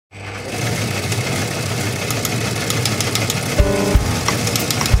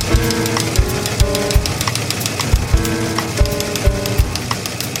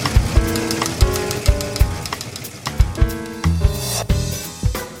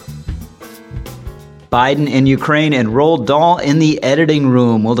Biden in Ukraine, and Roald Dahl in the editing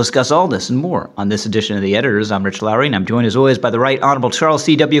room. We'll discuss all this and more on this edition of The Editors. I'm Rich Lowry, and I'm joined as always by the Right Honorable Charles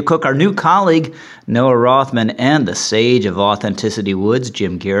C.W. Cook, our new colleague, Noah Rothman, and the sage of authenticity woods,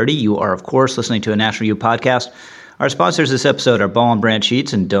 Jim Garrity. You are, of course, listening to a National U podcast. Our sponsors this episode are Ball and Branch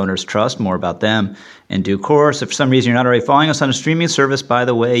Sheets and Donors Trust. More about them in due course. If for some reason you're not already following us on a streaming service, by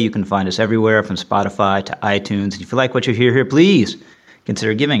the way, you can find us everywhere from Spotify to iTunes. And if you like what you hear here, please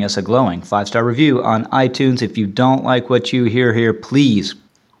consider giving us a glowing 5-star review on iTunes. If you don't like what you hear here, please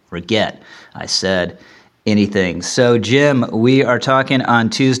forget I said anything. So, Jim, we are talking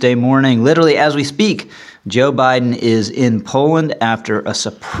on Tuesday morning. Literally, as we speak, Joe Biden is in Poland after a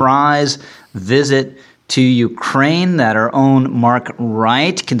surprise visit to Ukraine that our own Mark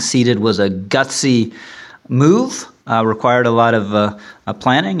Wright conceded was a gutsy move. Required a lot of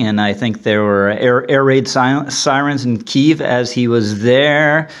planning, and I think there were air raid sirens in Kyiv as he was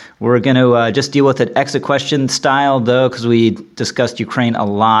there. We're going to just deal with it exit question style, though, because we discussed Ukraine a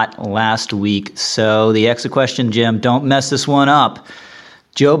lot last week. So the exit question, Jim, don't mess this one up.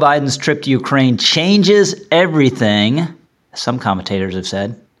 Joe Biden's trip to Ukraine changes everything, some commentators have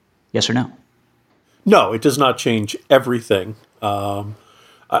said. Yes or no? No, it does not change everything.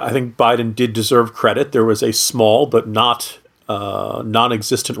 I think Biden did deserve credit. There was a small but not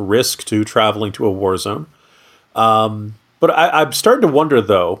non-existent risk to traveling to a war zone. But I'm starting to wonder,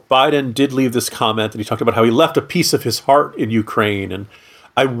 though. Biden did leave this comment, and he talked about how he left a piece of his heart in Ukraine. And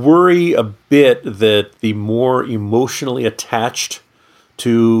I worry a bit that the more emotionally attached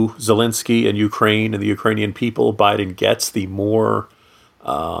to Zelensky and Ukraine and the Ukrainian people Biden gets, the more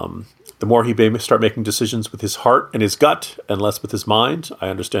he may start making decisions with his heart and his gut and less with his mind. I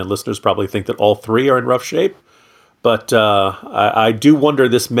understand listeners probably think that all three are in rough shape, but I do wonder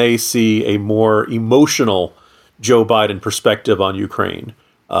this may see a more emotional Joe Biden perspective on Ukraine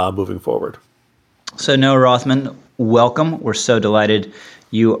moving forward. So, Noah Rothman, welcome. We're so delighted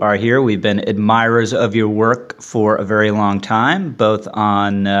you are here. We've been admirers of your work for a very long time, both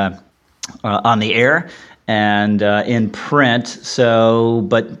on the air and in print. So,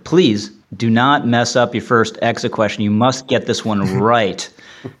 but please do not mess up your first exit question. You must get this one right.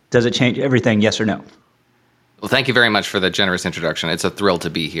 Does it change everything? Yes or no? Well, thank you very much for the generous introduction. It's a thrill to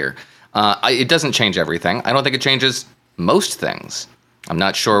be here. It doesn't change everything. I don't think it changes most things. I'm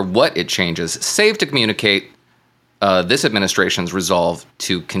not sure what it changes, save to communicate this administration's resolve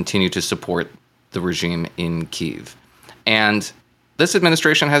to continue to support the regime in Kyiv. And this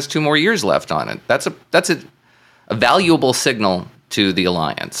administration has 2 more years left on it. That's a valuable signal to the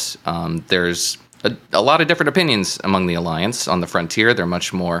alliance. There's a lot of different opinions among the alliance. On the frontier, they're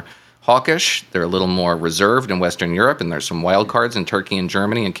much more hawkish. They're a little more reserved in Western Europe, and there's some wild cards in Turkey and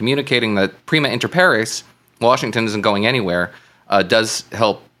Germany. And communicating that prima inter pares, Washington isn't going anywhere, does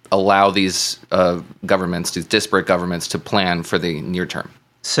help allow these governments, these disparate governments, to plan for the near term.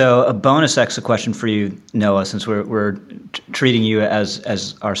 So a bonus exit question for you, Noah, since we're treating you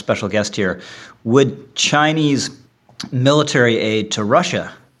as our special guest here. Would Chinese military aid to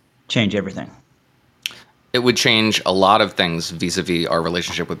Russia change everything? It would change a lot of things vis-a-vis our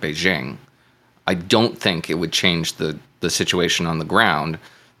relationship with Beijing. I don't think it would change the situation on the ground,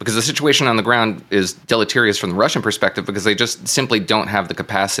 because the situation on the ground is deleterious from the Russian perspective, because they just simply don't have the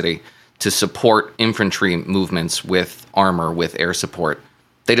capacity to support infantry movements with armor, with air support.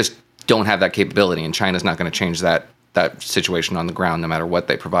 They just don't have that capability, and China's not going to change that situation on the ground no matter what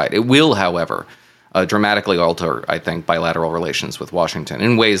they provide. It will, however, dramatically alter, I think, bilateral relations with Washington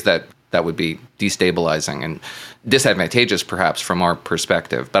in ways that would be destabilizing and disadvantageous, perhaps, from our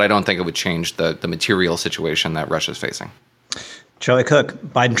perspective. But I don't think it would change the material situation that Russia's facing. Charlie Cook,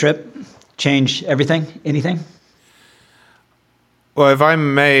 Biden trip, change everything, anything? Well, if I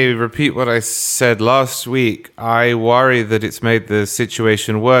may repeat what I said last week, I worry that it's made the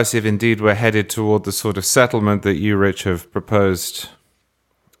situation worse if indeed we're headed toward the sort of settlement that you, Rich, have proposed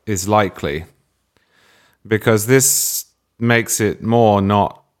is likely. Because this makes it more,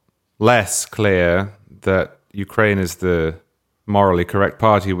 not less clear that Ukraine is the morally correct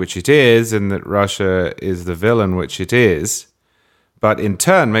party, which it is, and that Russia is the villain, which it is. But in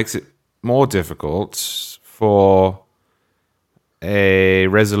turn makes it more difficult for a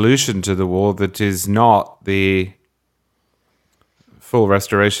resolution to the war that is not the full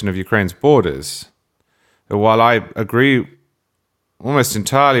restoration of Ukraine's borders. While I agree almost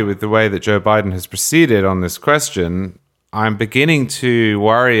entirely with the way that Joe Biden has proceeded on this question, I'm beginning to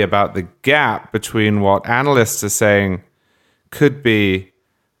worry about the gap between what analysts are saying could be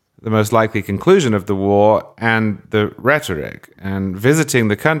the most likely conclusion of the war and the rhetoric. And visiting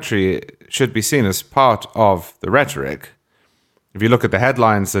the country should be seen as part of the rhetoric. If you look at the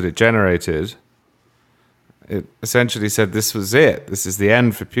headlines that it generated, It essentially said this was it. This is the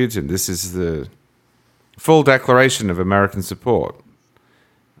end for Putin. This is the full declaration of American support.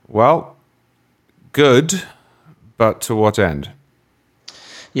 Well, good, but to what end?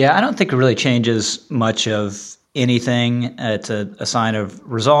 Yeah, I don't think it really changes much of anything. It's a sign of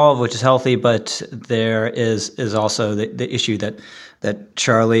resolve, which is healthy, but there is also the issue that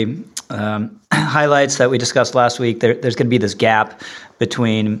Charlie highlights that we discussed last week. There's going to be this gap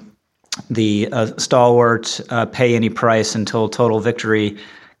between the stalwart, pay any price until total victory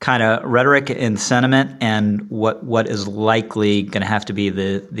kind of rhetoric and sentiment, and what is likely going to have to be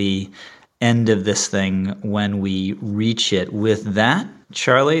the end of this thing when we reach it. With that,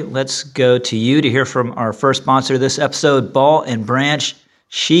 Charlie, let's go to you to hear from our first sponsor of this episode, Ball and Branch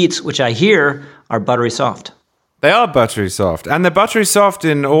Sheets, which I hear are buttery soft. They are buttery soft, and they're buttery soft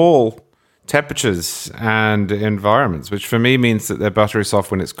in all temperatures and environments, which for me means that they're buttery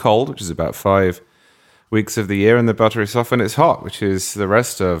soft when it's cold, which is about 5 weeks of the year, and they're buttery soft when it's hot, which is the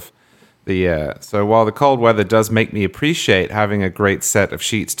rest of the year. So while the cold weather does make me appreciate having a great set of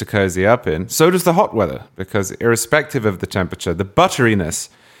sheets to cozy up in, so does the hot weather, because irrespective of the temperature, the butteriness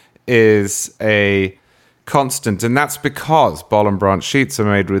is a constant, and that's because Ball and Branch sheets are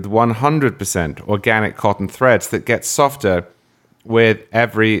made with 100% organic cotton threads that get softer with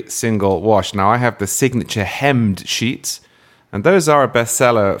every single wash. Now, I have the signature hemmed sheets, and those are a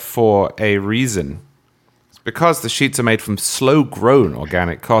bestseller for a reason. It's because the sheets are made from slow-grown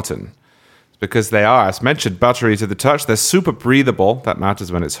organic cotton. It's because they are, as mentioned, buttery to the touch. They're super breathable. That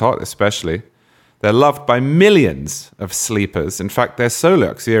matters when it's hot, especially. They're loved by millions of sleepers. In fact, they're so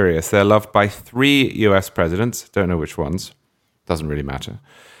luxurious, they're loved by 3 US presidents. Don't know which ones. Doesn't really matter.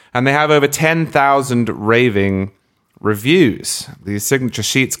 And they have over 10,000 raving reviews. These signature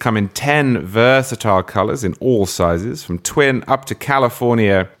sheets come in 10 versatile colors in all sizes, from twin up to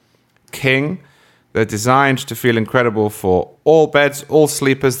California king. They're designed to feel incredible for all beds, all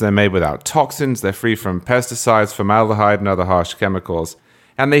sleepers. They're made without toxins. They're free from pesticides, formaldehyde, and other harsh chemicals.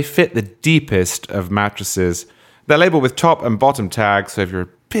 And they fit the deepest of mattresses. They're labeled with top and bottom tags, so if you're a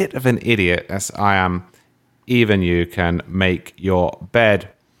bit of an idiot, as I am, even you can make your bed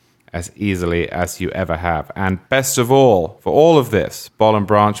as easily as you ever have. And best of all, for all of this, Ball and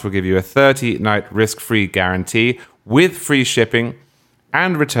Branch will give you a 30-night risk-free guarantee with free shipping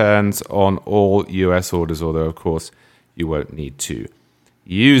and returns on all US orders, although, of course, you won't need to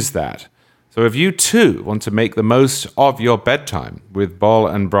use that. So if you, too, want to make the most of your bedtime with Ball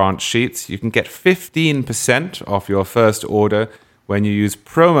and Branch sheets, you can get 15% off your first order when you use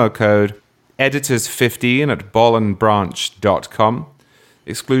promo code editors15 at ballandbranch.com.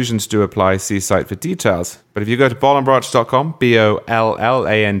 Exclusions do apply. See site for details. But if you go to ballandbranch.com,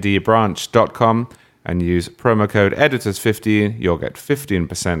 BOLLAND branch.com, and use promo code editors15, you'll get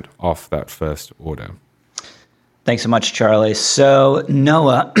 15% off that first order. Thanks so much, Charlie. So,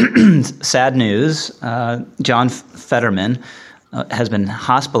 Noah, sad news. John Fetterman has been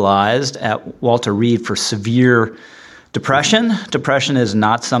hospitalized at Walter Reed for severe depression. Depression is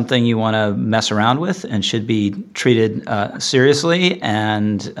not something you want to mess around with and should be treated seriously.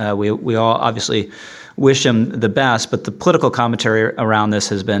 And we all obviously wish him the best. But the political commentary around this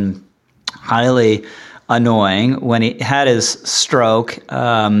has been highly annoying. When he had his stroke,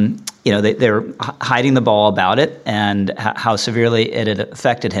 they're hiding the ball about it and how severely it had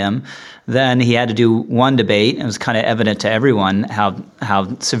affected him. Then he had to do one debate. It was kind of evident to everyone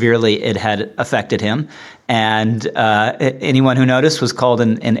how severely it had affected him. And anyone who noticed was called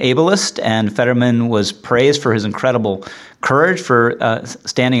an ableist, and Fetterman was praised for his incredible courage for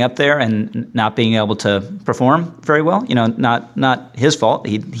standing up there and not being able to perform very well. Not his fault.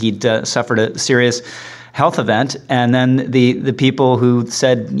 He'd suffered a serious health event, and then the people who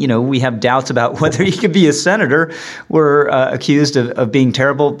said, we have doubts about whether he could be a senator were accused of being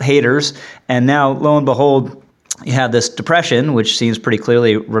terrible haters. And now, lo and behold, you have this depression, which seems pretty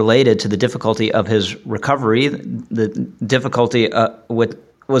clearly related to the difficulty of his recovery. The difficulty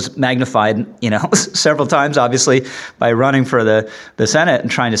was magnified, several times, obviously, by running for the Senate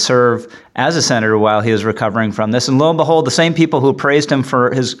and trying to serve as a senator while he was recovering from this. And lo and behold, the same people who praised him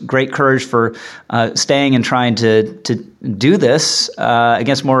for his great courage for staying and trying to do this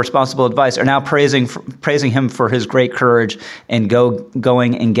against more responsible advice are now praising him for his great courage and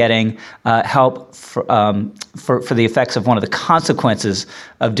going and getting help for the effects of one of the consequences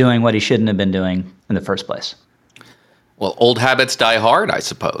of doing what he shouldn't have been doing in the first place. Well, old habits die hard, I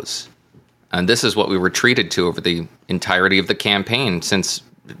suppose. And this is what we were treated to over the entirety of the campaign since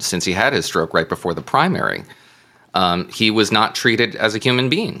he had his stroke right before the primary. He was not treated as a human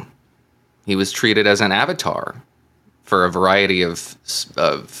being. He was treated as an avatar for a variety of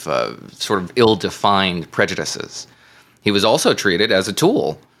sort of ill-defined prejudices. He was also treated as a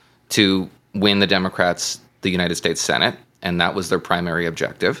tool to win the Democrats the United States Senate, and that was their primary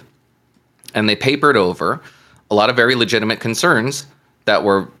objective. And they papered over a lot of very legitimate concerns that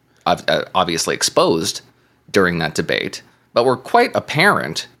were obviously exposed during that debate, but were quite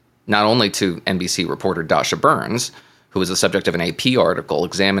apparent not only to NBC reporter Dasha Burns, who was the subject of an AP article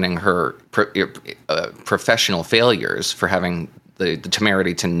examining her professional failures for having the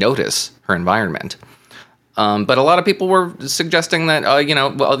temerity to notice her environment. But a lot of people were suggesting that,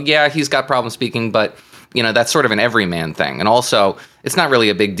 well, yeah, he's got problems speaking, but, that's sort of an everyman thing. And also, it's not really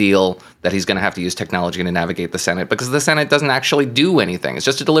a big deal that he's going to have to use technology to navigate the Senate because the Senate doesn't actually do anything. It's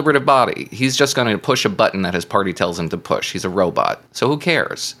just a deliberative body. He's just going to push a button that his party tells him to push. He's a robot. So who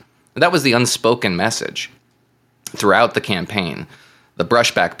cares? That was the unspoken message throughout the campaign. The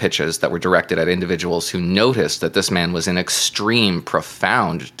brushback pitches that were directed at individuals who noticed that this man was in extreme,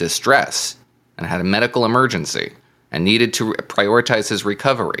 profound distress and had a medical emergency and needed to prioritize his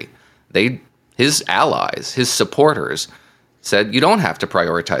recovery. His allies, his supporters, said, you don't have to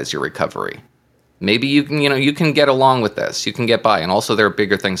prioritize your recovery. Maybe you can get along with this. You can get by. And also there are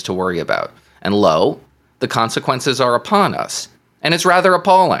bigger things to worry about. And lo, the consequences are upon us. And it's rather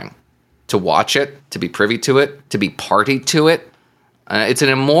appalling to watch it, to be privy to it, to be party to it. It's an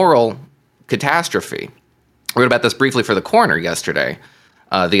immoral catastrophe. I wrote about this briefly for The Corner yesterday.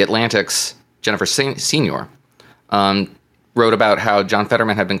 The Atlantic's Jennifer Senior wrote about how John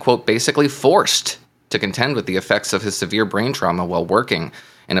Fetterman had been, quote, basically forced to contend with the effects of his severe brain trauma while working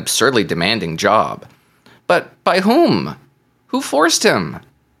an absurdly demanding job. But by whom? Who forced him?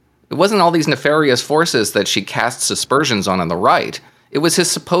 It wasn't all these nefarious forces that she casts aspersions on the right. It was his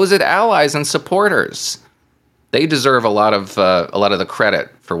supposed allies and supporters. They deserve a lot of the credit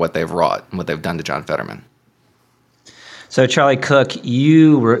for what they've wrought and what they've done to John Fetterman. So, Charlie Cook,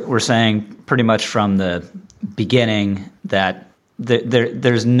 you were saying pretty much from the beginning that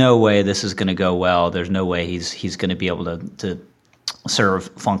there's no way this is going to go well. There's no way he's going to be able to serve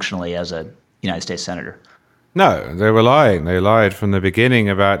functionally as a United States senator. No, they were lying. They lied from the beginning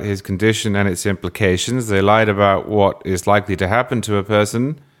about his condition and its implications. They lied about what is likely to happen to a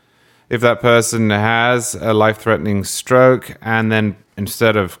person if that person has a life-threatening stroke and then,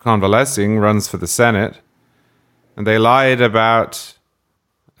 instead of convalescing, runs for the Senate. And they lied about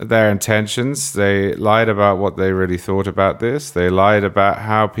their intentions. They lied about what they really thought about this. They lied about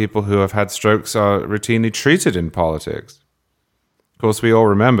how people who have had strokes are routinely treated in politics. Of course, we all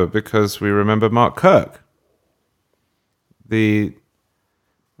remember because we remember Mark Kirk. The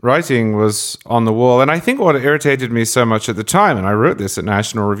writing was on the wall. And I think what irritated me so much at the time, and I wrote this at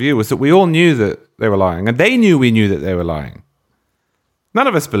National Review, was that we all knew that they were lying. And they knew we knew that they were lying. None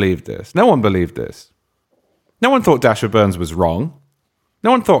of us believed this. No one believed this. No one thought Dasha Burns was wrong.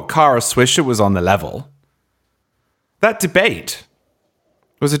 No one thought Kara Swisher was on the level. That debate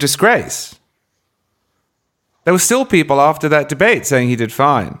was a disgrace. There were still people after that debate saying he did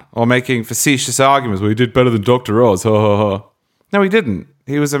fine, or making facetious arguments. Well, he did better than Dr. Oz, ha ha ha. No, he didn't.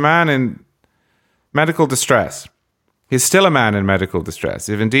 He was a man in medical distress. He's still a man in medical distress.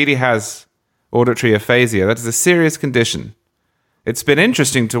 If indeed he has auditory aphasia, that is a serious condition. It's been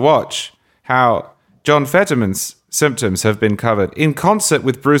interesting to watch how John Fetterman's symptoms have been covered in concert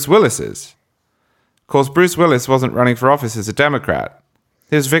with Bruce Willis's. Of course, Bruce Willis wasn't running for office as a Democrat.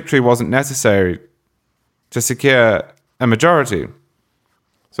 His victory wasn't necessary to secure a majority.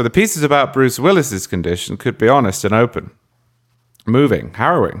 So the pieces about Bruce Willis's condition could be honest and open, moving,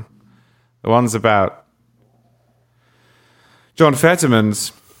 harrowing. The ones about John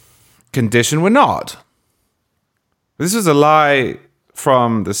Fetterman's condition were not. This was a lie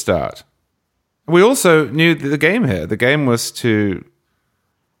from the start. We also knew the game here. The game was to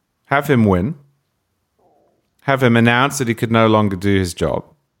have him win, have him announce that he could no longer do his job,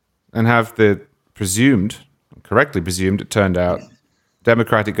 and have the correctly presumed, it turned out,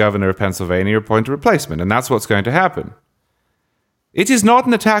 Democratic governor of Pennsylvania appoint a replacement. And that's what's going to happen. It is not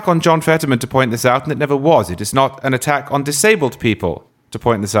an attack on John Fetterman to point this out, and it never was. It is not an attack on disabled people to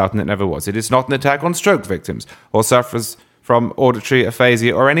point this out, and it never was. It is not an attack on stroke victims or sufferers from auditory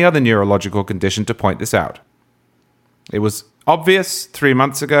aphasia or any other neurological condition to point this out. It was obvious 3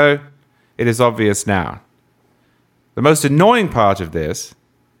 months ago. It is obvious now. The most annoying part of this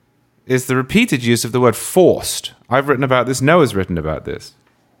is the repeated use of the word forced. I've written about this. Noah's written about this.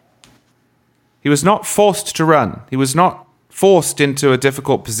 He was not forced to run. He was not forced into a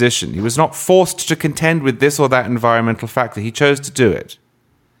difficult position. He was not forced to contend with this or that environmental factor. He chose to do it.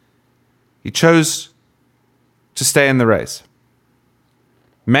 He chose to stay in the race.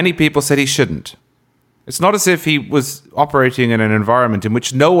 Many people said he shouldn't. It's not as if he was operating in an environment in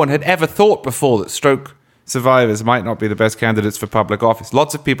which no one had ever thought before that stroke survivors might not be the best candidates for public office.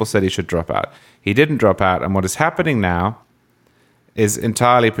 Lots of people said he should drop out. He didn't drop out, and what is happening now is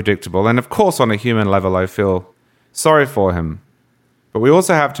entirely predictable. And of course, on a human level, I feel sorry for him. But we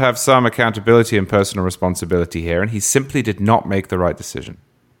also have to have some accountability and personal responsibility here, and he simply did not make the right decision.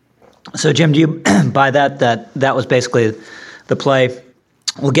 So, Jim, do you buy that was basically the play?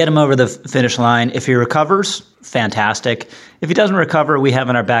 We'll get him over the finish line. If he recovers, fantastic. If he doesn't recover, we have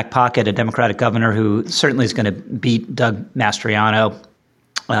in our back pocket a Democratic governor who certainly is going to beat Doug Mastriano.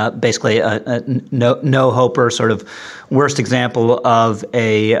 Basically, a no-hoper, sort of worst example of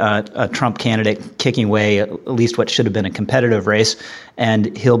a Trump candidate kicking away at least what should have been a competitive race,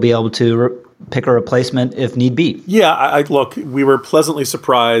 and he'll be able to pick a replacement if need be. Yeah, look, we were pleasantly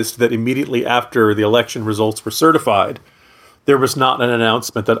surprised that immediately after the election results were certified, there was not an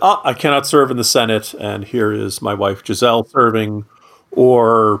announcement that, I cannot serve in the Senate, and here is my wife Giselle serving,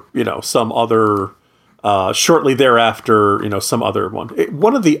 or, some other, shortly thereafter, some other one.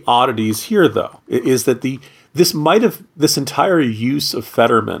 One of the oddities here, though, is that this entire use of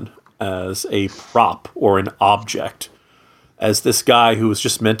Fetterman as a prop or an object, as this guy who was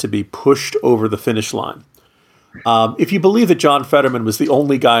just meant to be pushed over the finish line. If you believe that John Fetterman was the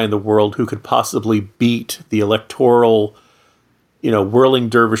only guy in the world who could possibly beat the electoral whirling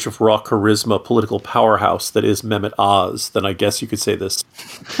dervish of raw charisma political powerhouse that is Mehmet Oz, then I guess you could say this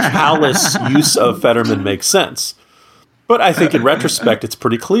callous use of Fetterman makes sense. But I think in retrospect, it's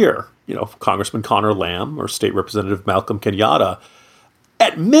pretty clear. Congressman Connor Lamb or State Representative Malcolm Kenyatta,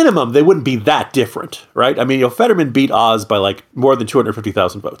 at minimum, they wouldn't be that different, right? I mean, Fetterman beat Oz by like more than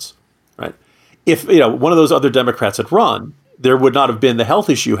 250,000 votes, right? If, one of those other Democrats had run, there would not have been the health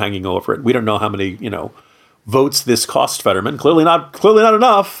issue hanging over it. We don't know how many, votes this cost Fetterman. Clearly not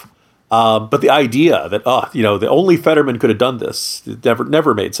enough. But the idea that, the only Fetterman could have done this, it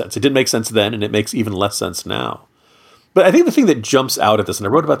never made sense. It didn't make sense then, and it makes even less sense now. But I think the thing that jumps out at this, and I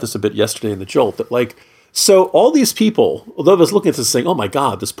wrote about this a bit yesterday in The Jolt, that so all these people, although I was looking at this saying, oh my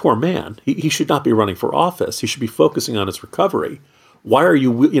God, this poor man, he should not be running for office. He should be focusing on his recovery. Why are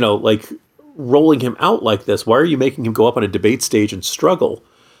you, rolling him out like this? Why are you making him go up on a debate stage and struggle?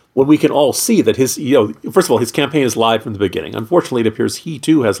 When we can all see that his, first of all, his campaign has lied from the beginning. Unfortunately, it appears he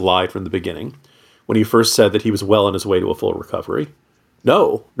too has lied from the beginning when he first said that he was well on his way to a full recovery.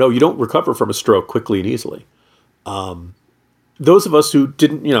 No, you don't recover from a stroke quickly and easily. Those of us who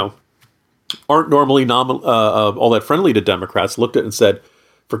didn't, aren't normally all that friendly to Democrats looked at it and said,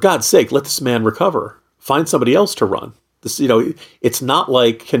 for God's sake, let this man recover. Find somebody else to run. This, it's not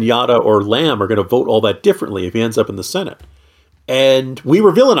like Kenyatta or Lamb are going to vote all that differently if he ends up in the Senate. And we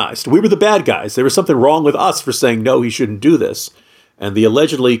were villainized. We were the bad guys. There was something wrong with us for saying, no, he shouldn't do this. And the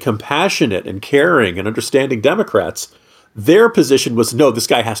allegedly compassionate and caring and understanding Democrats, their position was, no, this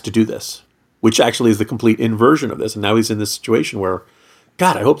guy has to do this, which actually is the complete inversion of this. And now he's in this situation where,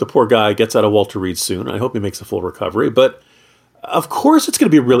 God, I hope the poor guy gets out of Walter Reed soon. I hope he makes a full recovery. But of course it's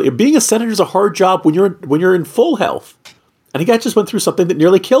going to be being a senator is a hard job when you're in full health. And he just went through something that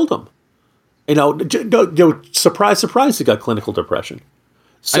nearly killed him. Surprise, surprise, he got clinical depression.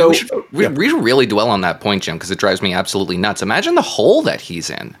 So we should really dwell on that point, Jim, because it drives me absolutely nuts. Imagine the hole that he's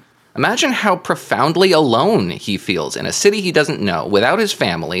in. Imagine how profoundly alone he feels in a city he doesn't know, without his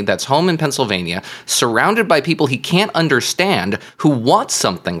family that's home in Pennsylvania, surrounded by people he can't understand who want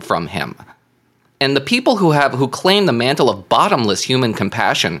something from him. And the people who claim the mantle of bottomless human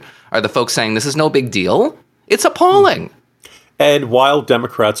compassion are the folks saying this is no big deal. It's appalling. And while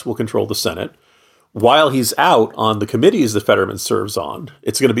Democrats will control the Senate, while he's out on the committees that Fetterman serves on,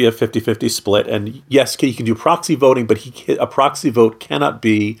 it's going to be a 50-50 split. And yes, he can do proxy voting, but a proxy vote cannot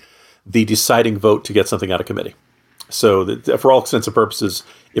be the deciding vote to get something out of committee. So for all intents and purposes,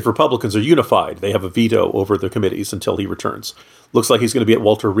 if Republicans are unified, they have a veto over the committees until he returns. Looks like he's going to be at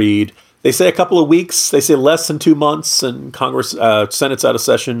Walter Reed. They say a couple of weeks. They say less than 2 months. And Senate's out of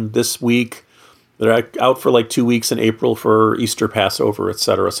session this week. They're out for like 2 weeks in April for Easter, Passover,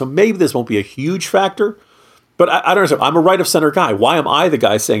 etc. So maybe this won't be a huge factor. But I don't understand. I'm a right of center guy. Why am I the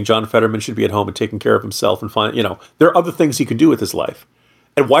guy saying John Fetterman should be at home and taking care of himself and there are other things he can do with his life?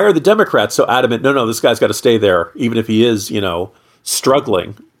 And why are the Democrats so adamant? No, this guy's got to stay there, even if he is,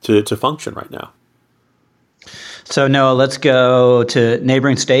 struggling to function right now. So, Noah, let's go to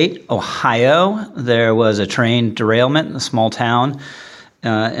neighboring state, Ohio. There was a train derailment in a small town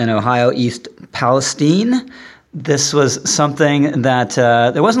in Ohio, East Palestine. This was something that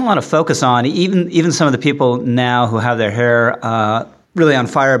there wasn't a lot of focus on. Even some of the people now who have their hair really on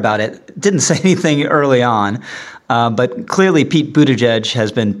fire about it. Didn't say anything early on, but clearly Pete Buttigieg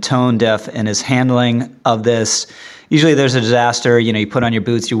has been tone deaf in his handling of this. Usually there's a disaster, you put on your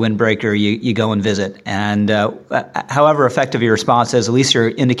boots, your windbreaker, you go and visit. And however effective your response is, at least you're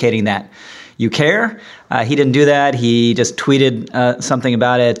indicating that you care. He didn't do that. He just tweeted something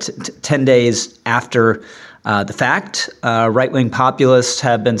about it 10 days after the fact. Right-wing populists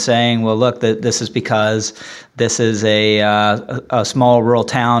have been saying, well, look, this is because this is a small rural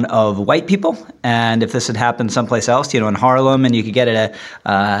town of white people. And if this had happened someplace else, in Harlem, and you could get an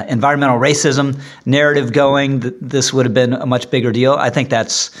environmental racism narrative going, this would have been a much bigger deal. I think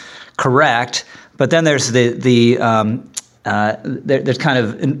that's correct. But then there's there's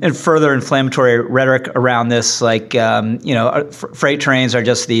kind of further inflammatory rhetoric around this, like freight trains are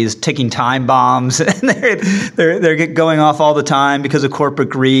just these ticking time bombs, and they're going off all the time because of corporate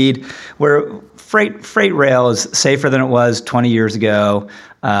greed. Where freight rail is safer than it was 20 years ago.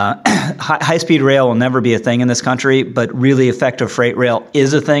 High-speed rail will never be a thing in this country, but really effective freight rail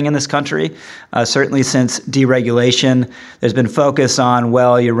is a thing in this country. Certainly since deregulation, there's been focus on,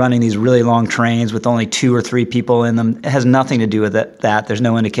 you're running these really long trains with only 2 or 3 people in them. It has nothing to do with that. There's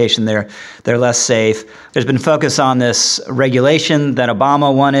no indication they're less safe. There's been focus on this regulation that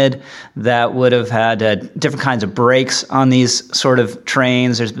Obama wanted that would have had different kinds of brakes on these sort of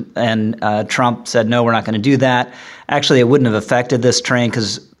trains. And Trump said, no, we're not going to do that. Actually, it wouldn't have affected this train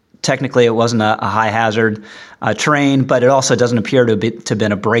because technically it wasn't a high hazard train, but it also doesn't appear to have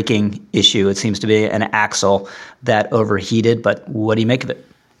been a braking issue. It seems to be an axle that overheated. But what do you make of it?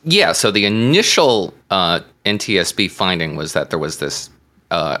 Yeah, so the initial NTSB finding was that there was this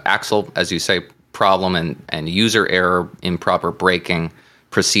axle, as you say, problem and user error, improper braking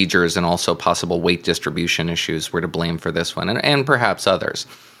procedures, and also possible weight distribution issues were to blame for this one, and perhaps others.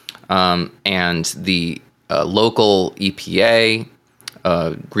 And the local EPA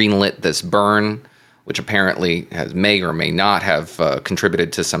greenlit this burn, which apparently may or may not have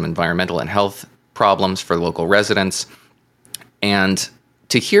contributed to some environmental and health problems for local residents. And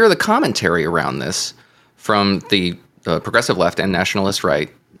to hear the commentary around this from the progressive left and nationalist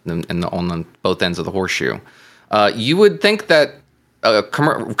right, on both ends of the horseshoe, you would think that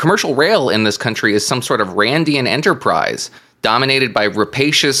commercial rail in this country is some sort of Randian enterprise dominated by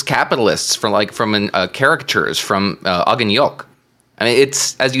rapacious capitalists from caricatures from Ogden-Yok. I mean,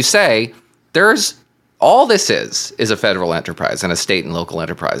 it's, as you say, all this is a federal enterprise and a state and local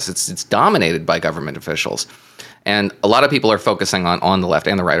enterprise. It's dominated by government officials. And a lot of people are focusing on the left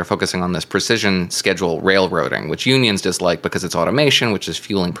and the right are focusing on this precision schedule railroading, which unions dislike because it's automation, which is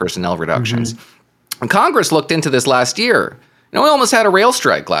fueling personnel reductions. Mm-hmm. And Congress looked into this last year. We almost had a rail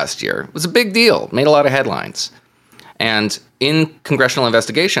strike last year. It was a big deal, made a lot of headlines. And in congressional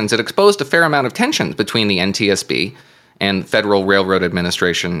investigations, it exposed a fair amount of tensions between the NTSB and Federal Railroad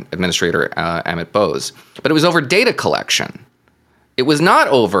Administrator Amit Bose. But it was over data collection. It was not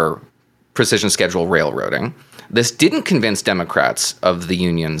over precision schedule railroading. This didn't convince Democrats of the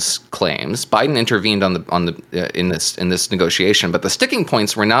union's claims. Biden intervened in this negotiation, but the sticking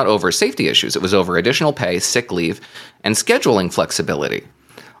points were not over safety issues. It was over additional pay, sick leave, and scheduling flexibility.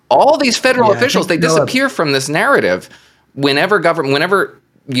 All these federal officials, they disappear from this narrative whenever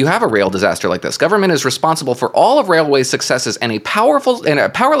you have a rail disaster like this. Government is responsible for all of railway successes and a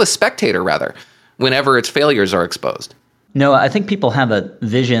powerless spectator, rather, whenever its failures are exposed. No, I think people have a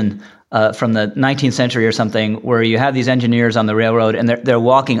vision from the 19th century or something where you have these engineers on the railroad and they're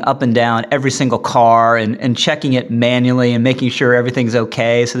walking up and down every single car and checking it manually and making sure everything's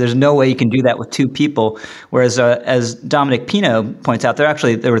okay. So there's no way you can do that with 2 people. Whereas as Dominic Pino points out,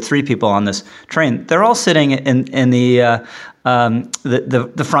 there were 3 people on this train. They're all sitting in the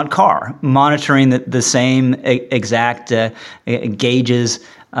front car, monitoring the same exact gauges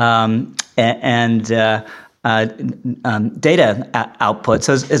and data output.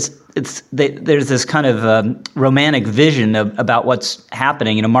 So there's this kind of romantic vision about what's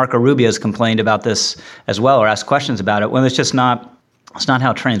happening. Marco Rubio's complained about this as well, or asked questions about it, when it's not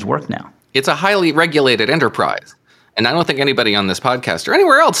how trains work now. It's a highly regulated enterprise. And I don't think anybody on this podcast or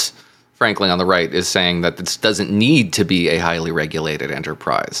anywhere else, frankly, on the right, is saying that this doesn't need to be a highly regulated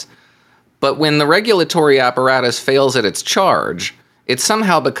enterprise. But when the regulatory apparatus fails at its charge, it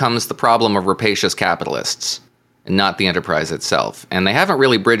somehow becomes the problem of rapacious capitalists, and not the enterprise itself. And they haven't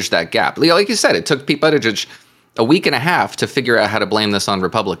really bridged that gap. Like you said, it took Pete Buttigieg a week and a half to figure out how to blame this on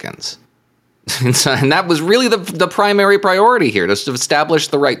Republicans. And that was really the primary priority here, just to establish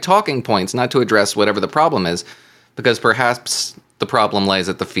the right talking points, not to address whatever the problem is, because perhaps the problem lies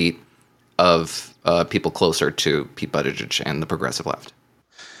at the feet of people closer to Pete Buttigieg and the progressive left.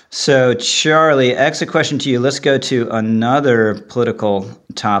 So, Charlie, exit question to you. Let's go to another political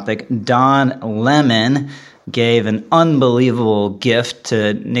topic. Don Lemon gave an unbelievable gift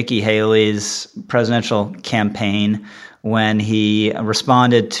to Nikki Haley's presidential campaign when he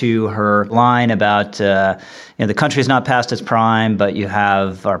responded to her line about the country's not past its prime, but you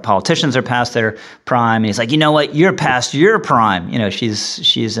have our politicians are past their prime. And he's like, you know what, you're past your prime.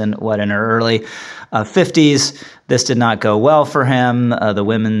 She's in her early 50s. This did not go well for him. The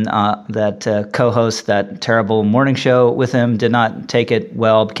women that co-host that terrible morning show with him did not take it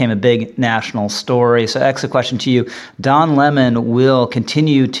well. It became a big national story. So, exit question to you: Don Lemon will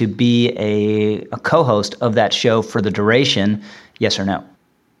continue to be a co-host of that show for the duration. Yes or no?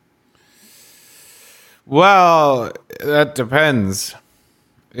 Well, that depends.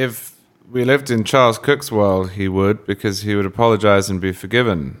 If we lived in Charles Cook's world, he would, because he would apologize and be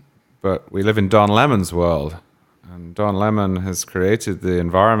forgiven. But we live in Don Lemon's world. And Don Lemon has created the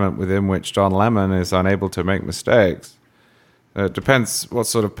environment within which Don Lemon is unable to make mistakes. It depends what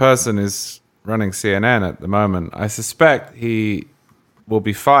sort of person is running CNN at the moment. I suspect he will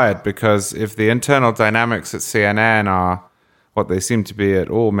be fired because if the internal dynamics at CNN are what they seem to be at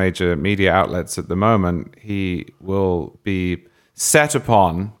all major media outlets at the moment, he will be set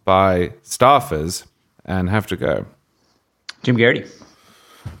upon by staffers and have to go. Jim Garrity.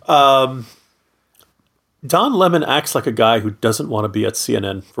 Don Lemon acts like a guy who doesn't want to be at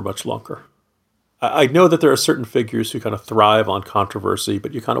CNN for much longer. I know that there are certain figures who kind of thrive on controversy,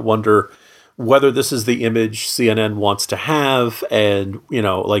 but you kind of wonder whether this is the image CNN wants to have. And,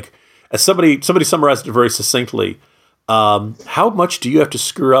 as somebody summarized it very succinctly, how much do you have to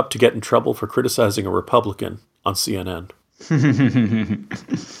screw up to get in trouble for criticizing a Republican on CNN?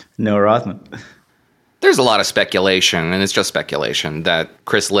 Noah Rothman. There's a lot of speculation, and it's just speculation, that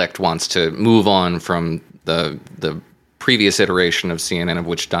Chris Licht wants to move on from the previous iteration of CNN, of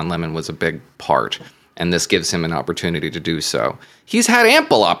which Don Lemon was a big part, and this gives him an opportunity to do so. He's had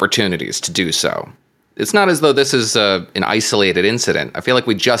ample opportunities to do so. It's not as though this is an isolated incident. I feel like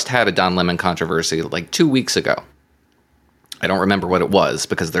we just had a Don Lemon controversy like 2 weeks ago. I don't remember what it was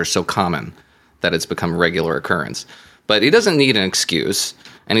because they're so common that it's become a regular occurrence. But he doesn't need an excuse,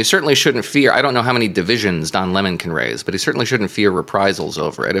 and he certainly shouldn't fear, I don't know how many divisions Don Lemon can raise, but he certainly shouldn't fear reprisals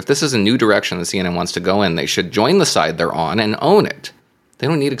over it. If this is a new direction that CNN wants to go in, they should join the side they're on and own it. They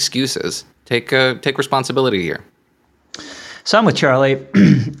don't need excuses. Take responsibility here. So I'm with Charlie.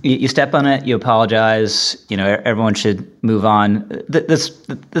 You step on it, you apologize. Everyone should move on.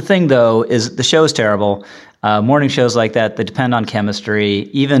 The thing, though, is the show is terrible. Morning shows like that, they depend on chemistry.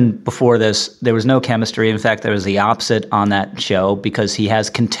 Even before this, there was no chemistry. In fact, there was the opposite on that show because he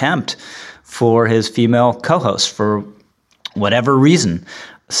has contempt for his female co-hosts for whatever reason.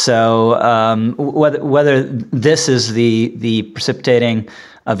 So whether this is the precipitating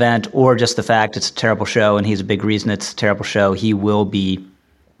event or just the fact it's a terrible show and he's a big reason it's a terrible show, he will be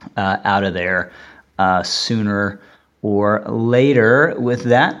out of there sooner or later. With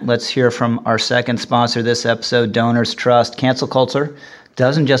that, let's hear from our second sponsor this episode, Donors Trust. Cancel culture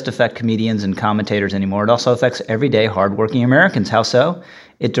doesn't just affect comedians and commentators anymore. It also affects everyday, hardworking Americans. How so?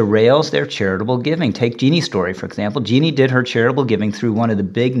 It derails their charitable giving. Take Jeannie's story, for example. Jeannie did her charitable giving through one of the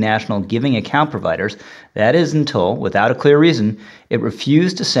big national giving account providers. That is until, without a clear reason, it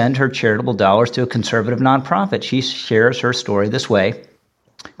refused to send her charitable dollars to a conservative nonprofit. She shares her story this way.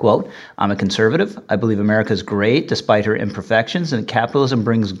 Quote, I'm a conservative. I believe America is great despite her imperfections, and capitalism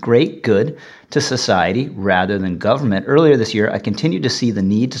brings great good to society rather than government. Earlier this year, I continued to see the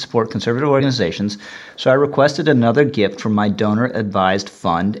need to support conservative organizations, so I requested another gift from my donor-advised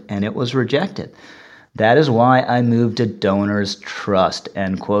fund, and it was rejected. That is why I moved to Donors Trust,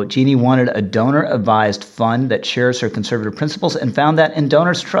 end quote. Jeannie wanted a donor-advised fund that shares her conservative principles and found that in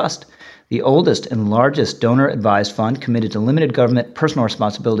Donors Trust. The oldest and largest donor-advised fund committed to limited government, personal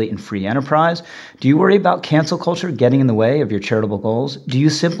responsibility, and free enterprise. Do you worry about cancel culture getting in the way of your charitable goals? Do you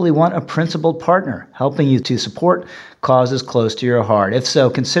simply want a principled partner helping you to support causes close to your heart? If so,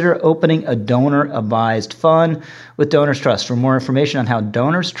 consider opening a donor-advised fund with Donors Trust. For more information on how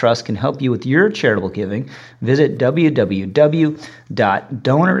Donors Trust can help you with your charitable giving, visit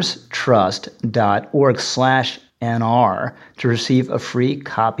www.donorstrust.org/NR to receive a free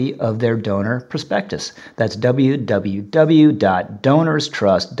copy of their donor prospectus. That's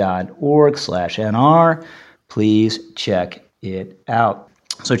www.donorstrust.org/NR. Please check it out.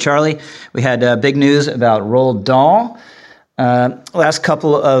 So, Charlie, we had big news about Roald Dahl. Last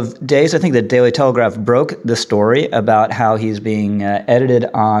couple of days, I think the Daily Telegraph broke the story about how he's being edited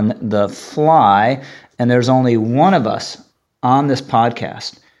on the fly, and there's only one of us on this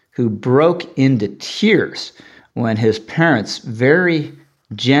podcast who broke into tears when his parents very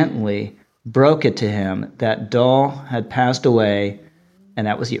gently broke it to him that Dahl had passed away, and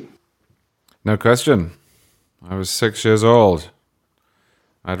that was you? No question. I was 6 years old.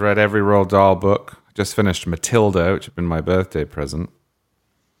 I'd read every Roald Dahl book. Just finished Matilda, which had been my birthday present.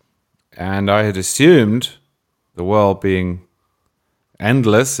 And I had assumed, the world being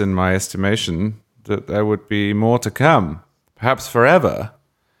endless in my estimation, that there would be more to come, perhaps forever.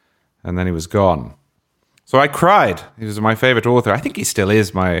 And then he was gone. So I cried. He was my favorite author. I think he still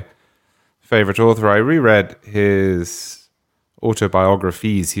is my favorite author. I reread his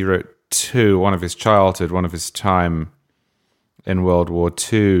autobiographies. He wrote two, one of his childhood, one of his time in World War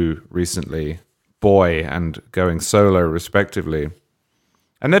II recently, Boy and Going Solo, respectively.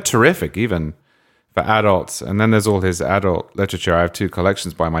 And they're terrific, even for adults. And then there's all his adult literature. I have two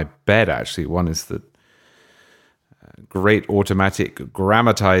collections by my bed, actually. One is the Great Automatic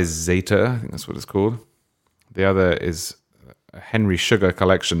Grammatizator, I think that's what it's called. The other is a Henry Sugar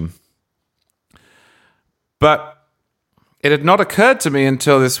collection. But it had not occurred to me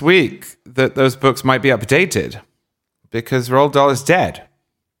until this week that those books might be updated, because Roald Dahl is dead.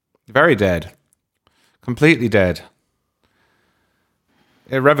 Very dead. Completely dead.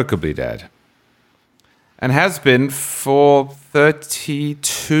 Irrevocably dead. And has been for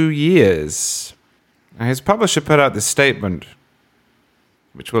 32 years. Now, his publisher put out this statement,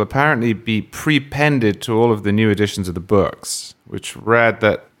 which will apparently be prepended to all of the new editions of the books, which read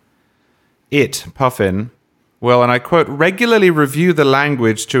that it, Puffin, will, and I quote, regularly review the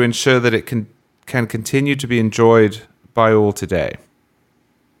language to ensure that it can continue to be enjoyed by all today.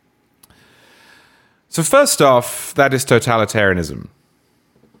 So first off, that is totalitarianism.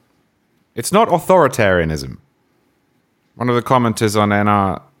 It's not authoritarianism. One of the commenters on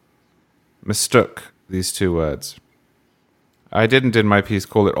NR mistook these two words. I didn't in my piece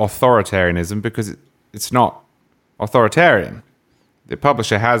call it authoritarianism because it's not authoritarian. The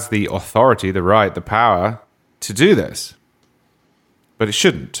publisher has the authority, the right, the power to do this. But it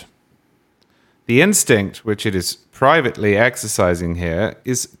shouldn't. The instinct which it is privately exercising here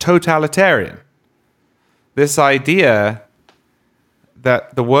is totalitarian. This idea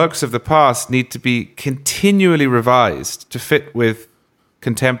that the works of the past need to be continually revised to fit with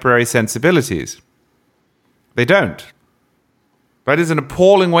contemporary sensibilities. They don't. That is an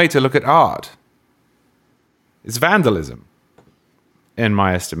appalling way to look at art. It's vandalism, in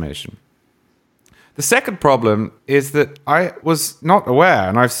my estimation. The second problem is that I was not aware,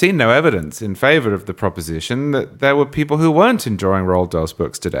 and I've seen no evidence in favor of the proposition, that there were people who weren't enjoying Roald Dahl's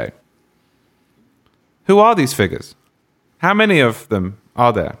books today. Who are these figures? How many of them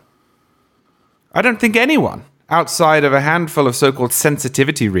are there? I don't think anyone, outside of a handful of so-called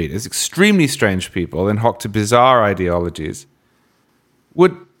sensitivity readers, extremely strange people in hock to bizarre ideologies,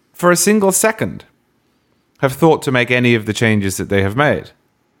 would, for a single second, have thought to make any of the changes that they have made.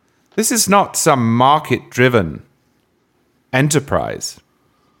 This is not some market-driven enterprise.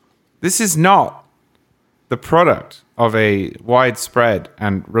 This is not the product of a widespread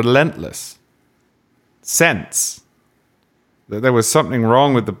and relentless sense that there was something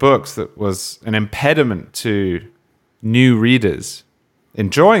wrong with the books that was an impediment to new readers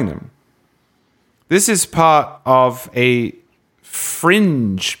enjoying them. This is part of a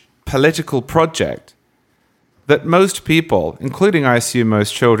fringe political project that most people, including I assume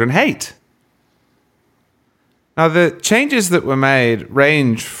most children, hate. Now, the changes that were made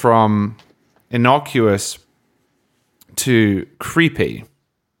range from innocuous to creepy.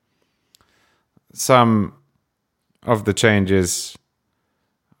 Some of the changes,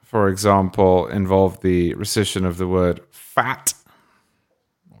 for example, involve the rescission of the word fat,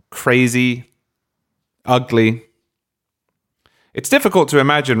 crazy, ugly. It's difficult to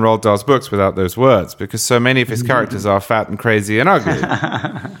imagine Roald Dahl's books without those words because so many of his characters are fat and crazy and ugly.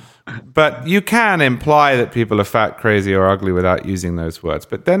 But you can imply that people are fat, crazy, or ugly without using those words.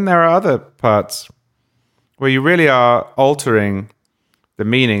 But then there are other parts where you really are altering the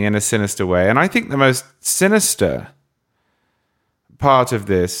meaning in a sinister way. And I think the most sinister part of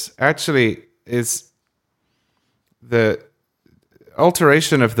this actually is the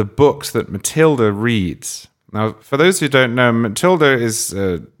alteration of the books that Matilda reads. Now, for those who don't know, Matilda is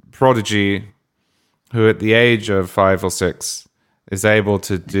a prodigy who at the age of 5 or 6 is able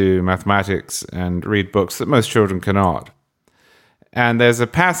to do mathematics and read books that most children cannot. And there's a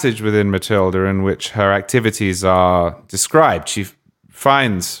passage within Matilda in which her activities are described. She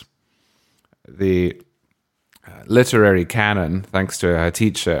finds the literary canon thanks to her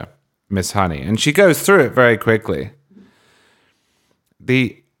teacher, Miss Honey, and she goes through it very quickly.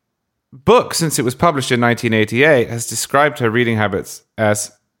 The book, since it was published in 1988, has described her reading habits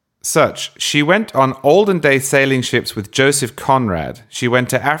as such. She went on olden day sailing ships with Joseph Conrad. She went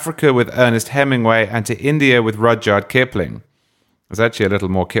to Africa with Ernest Hemingway and to India with Rudyard Kipling. There's actually a little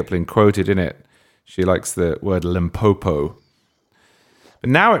more Kipling quoted in it. She likes the word Limpopo. But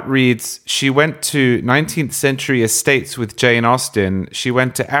now it reads, she went to 19th century estates with Jane Austen. She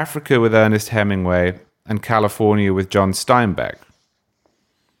went to Africa with Ernest Hemingway and California with John Steinbeck.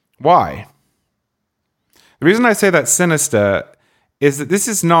 Why? The reason I say that's sinister is that this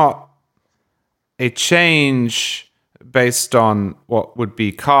is not a change based on what would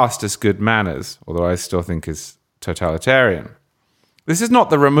be cast as good manners, although I still think is totalitarian. This is not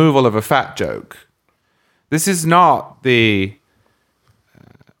the removal of a fat joke. This is not the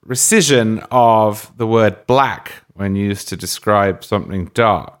rescission of the word black when used to describe something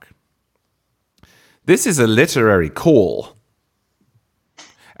dark. This is a literary call.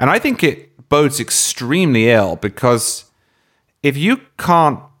 And I think it bodes extremely ill, because if you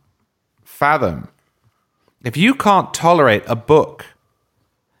can't fathom, if you can't tolerate a book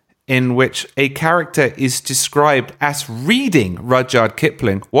in which a character is described as reading Rudyard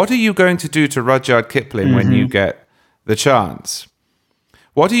Kipling, what are you going to do to Rudyard Kipling when you get the chance?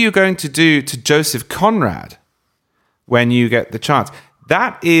 What are you going to do to Joseph Conrad when you get the chance?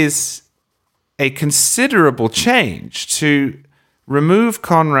 That is a considerable change, to remove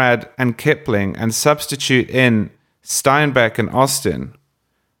Conrad and Kipling and substitute in Steinbeck and Austen,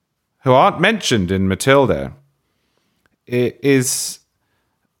 who aren't mentioned in Matilda. It is,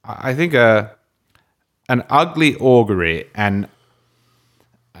 I think, an ugly augury, and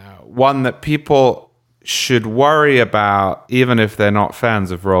one that people should worry about, even if they're not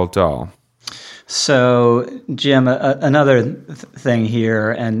fans of Roald Dahl. So, Jim, another thing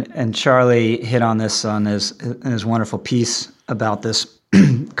here, and Charlie hit on this in his wonderful piece about this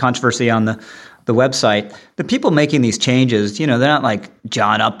controversy on the website. The people making these changes, they're not like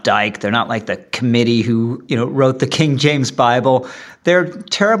John Updike. They're not like the committee who, wrote the King James Bible. They're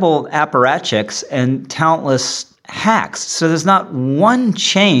terrible apparatchiks and talentless hacks. So there's not one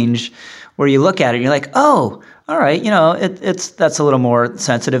change where you look at it and you're like, oh, all right, that's a little more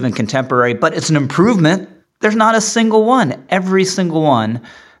sensitive and contemporary, but it's an improvement. There's not a single one. Every single one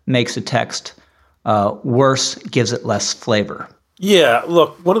makes a text worse, gives it less flavor. Yeah,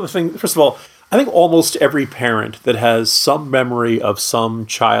 look, one of the things, first of all, I think almost every parent that has some memory of some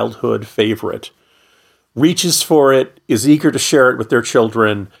childhood favorite reaches for it, is eager to share it with their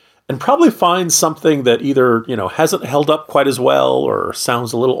children, and probably finds something that either, hasn't held up quite as well, or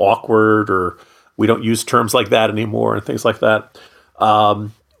sounds a little awkward, or we don't use terms like that anymore and things like that.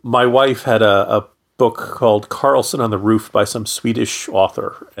 My wife had a book called Carlson on the Roof by some Swedish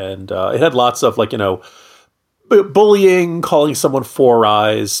author, and it had lots of bullying, calling someone four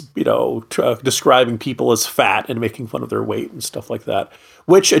eyes, describing people as fat and making fun of their weight and stuff like that,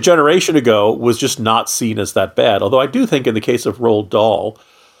 which a generation ago was just not seen as that bad. Although I do think in the case of Roald Dahl,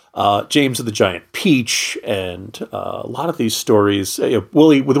 James and the Giant Peach, and a lot of these stories,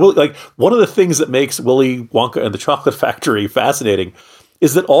 Willy, one of the things that makes Willy Wonka and the Chocolate Factory fascinating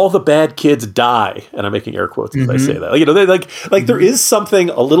is that all the bad kids die, and I'm making air quotes as I say that. They there is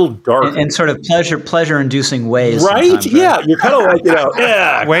something a little dark in sort of pleasure-inducing ways, right? Yeah, you're kind of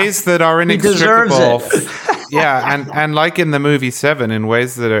yeah, ways that are inextricable. He deserves it. Yeah, and like in the movie Seven, in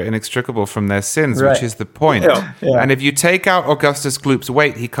ways that are inextricable from their sins, right. Which is the point. Yeah. And if you take out Augustus Gloop's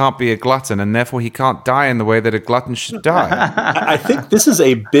weight, he can't be a glutton, and therefore he can't die in the way that a glutton should die. I think this is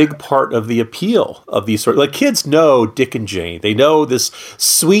a big part of the appeal of these kids know Dick and Jane. They know this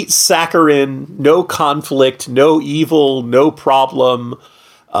sweet saccharine, no conflict, no evil, no problem,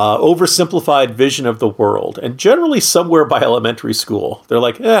 oversimplified vision of the world. And generally somewhere by elementary school, they're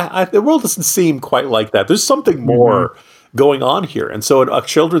like, the world doesn't seem quite like that. There's something more going on here. And so a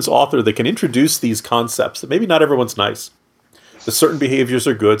children's author that can introduce these concepts that maybe not everyone's nice, that certain behaviors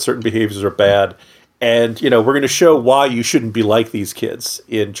are good, certain behaviors are bad. And, we're going to show why you shouldn't be like these kids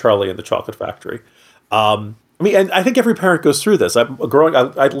in Charlie and the Chocolate Factory. And I think every parent goes through this. I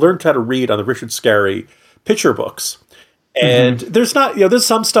learned how to read on the Richard Scarry picture books. And there's not, there's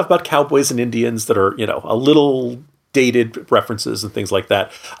some stuff about cowboys and Indians that are, a little dated references and things like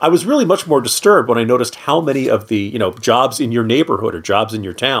that. I was really much more disturbed when I noticed how many of the, jobs in your neighborhood or jobs in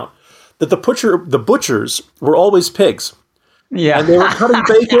your town, that the butchers were always pigs. Yeah. And they were cutting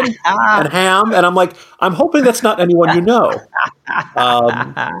bacon and ham. And I'm like, I'm hoping that's not anyone you know.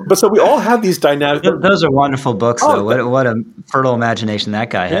 But so we all have these dynamics. Those are wonderful books, though. What a fertile imagination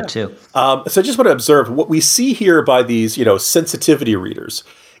that guy had, too. So I just want to observe what we see here by these, sensitivity readers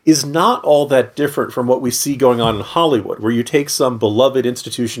is not all that different from what we see going on in Hollywood, where you take some beloved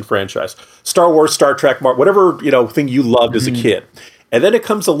institution franchise, Star Wars, Star Trek, whatever, thing you loved as a kid. And then it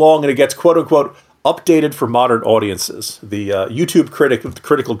comes along and it gets, quote unquote, updated for modern audiences. The YouTube critic of The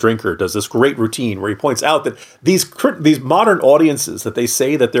Critical Drinker does this great routine where he points out that these modern audiences that they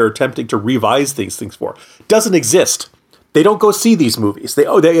say that they're attempting to revise these things for doesn't exist. They don't go see these movies.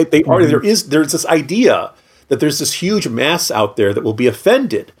 There's this idea that there's this huge mass out there that will be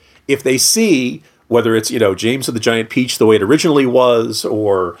offended if they see whether it's, James and the Giant Peach the way it originally was,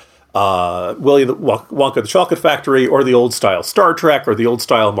 or Willy Wonka the Chocolate Factory, or the old style Star Trek, or the old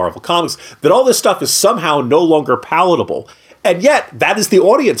style Marvel Comics, that all this stuff is somehow no longer palatable. And yet, that is the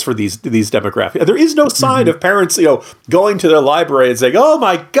audience for these demographics. There is no sign of parents, going to their library and saying, "Oh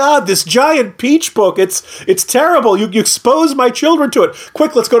my God, this Giant Peach book! It's terrible. You expose my children to it.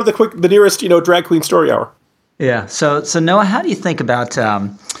 Quick, let's go to the nearest drag queen story hour." Yeah. So Noah, how do you think about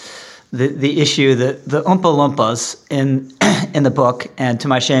the issue that the Oompa Loompas in the book, and to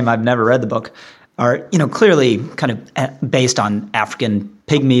my shame, I've never read the book, are clearly kind of based on African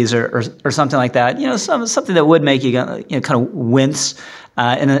pygmies or something like that. Something that would make you kind of wince.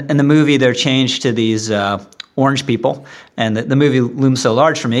 In the movie, they're changed to these orange people, and the movie looms so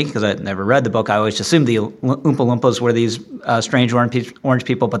large for me because I never read the book. I always assumed the Oompa Loompas were these strange orange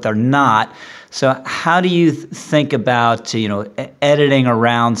people, but they're not. So how do you think about editing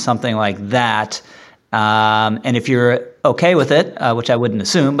around something like that? And if you're okay with it, which I wouldn't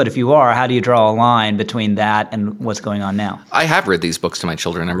assume, but if you are, how do you draw a line between that and what's going on now? I have read these books to my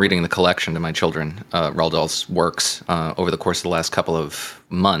children. I'm reading the collection to my children, Roald Dahl's works, over the course of the last couple of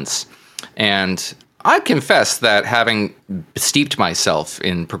months. And I confess that having steeped myself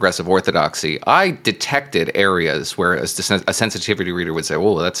in progressive orthodoxy, I detected areas where a sensitivity reader would say,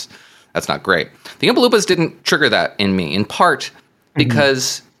 "Oh, that's not great." The Oompa Loompas didn't trigger that in me, in part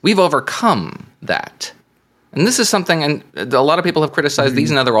because we've overcome that. And this is something, and a lot of people have criticized these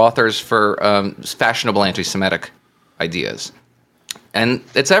and other authors for fashionable anti-Semitic ideas. And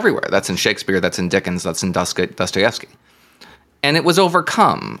it's everywhere. That's in Shakespeare, that's in Dickens, that's in Dostoevsky. And it was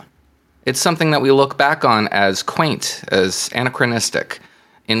overcome. It's something that we look back on as quaint, as anachronistic,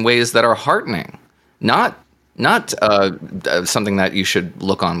 in ways that are heartening. Not something that you should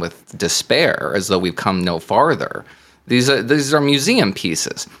look on with despair, as though we've come no farther. These are museum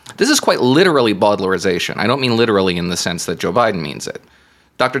pieces. This is quite literally Baudelaireization. I don't mean literally in the sense that Joe Biden means it.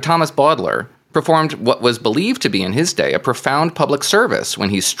 Dr. Thomas Baudelaire performed what was believed to be in his day a profound public service when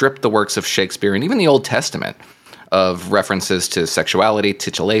he stripped the works of Shakespeare and even the Old Testament of references to sexuality,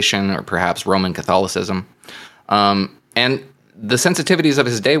 titillation, or perhaps Roman Catholicism. And the sensitivities of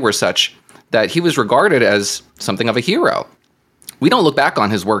his day were such that he was regarded as something of a hero. We don't look back on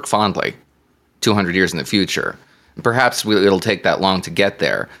his work fondly 200 years in the future. Perhaps it'll take that long to get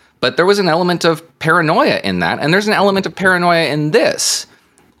there. But there was an element of paranoia in that, and there's an element of paranoia in this.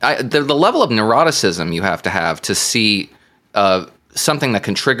 The level of neuroticism you have to see something that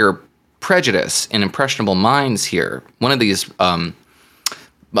can trigger prejudice in impressionable minds here. One of these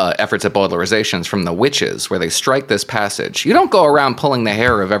efforts at Baudelaireization is from The Witches, where they strike this passage. You don't go around pulling the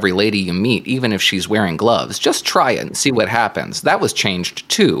hair of every lady you meet, even if she's wearing gloves. Just try it and see what happens. That was changed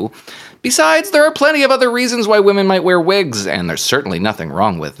too. Besides, there are plenty of other reasons why women might wear wigs, and there's certainly nothing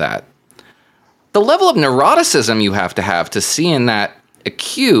wrong with that. The level of neuroticism you have to see in that a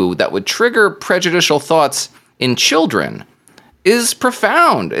cue that would trigger prejudicial thoughts in children is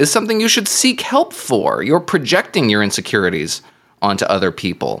profound, is something you should seek help for. You're projecting your insecurities onto other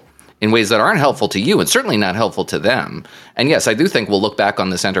people in ways that aren't helpful to you and certainly not helpful to them. And yes, I do think we'll look back on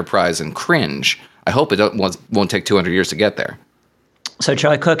this enterprise and cringe. I hope it won't take 200 years to get there. So,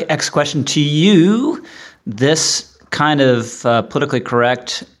 Charlie Cook, X question to you. This kind of politically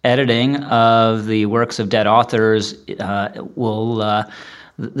correct editing of the works of dead authors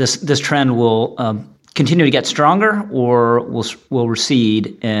this trend will continue to get stronger, or will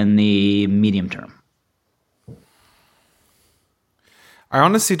recede in the medium term? I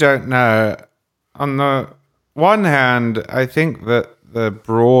honestly don't know. On the one hand, I think that the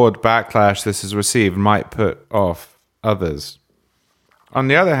broad backlash this has received might put off others. On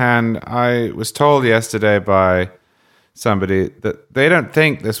the other hand, I was told yesterday by somebody that they don't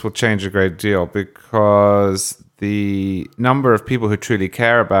think this will change a great deal because the number of people who truly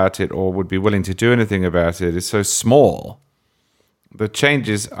care about it or would be willing to do anything about it is so small. The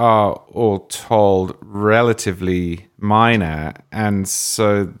changes are, all told, relatively minor, and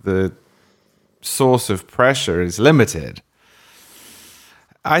so the source of pressure is limited.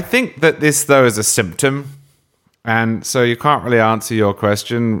 I think that this, though, is a symptom. And so you can't really answer your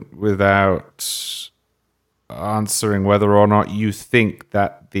question without answering whether or not you think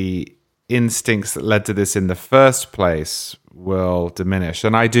that the instincts that led to this in the first place will diminish.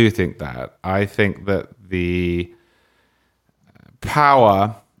 And I do think that. I think that the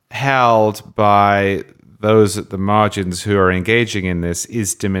power held by those at the margins who are engaging in this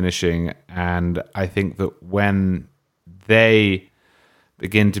is diminishing. And I think that when they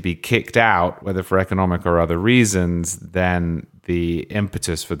begin to be kicked out, whether for economic or other reasons, then the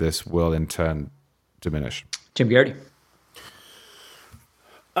impetus for this will in turn diminish. Jim Garrity.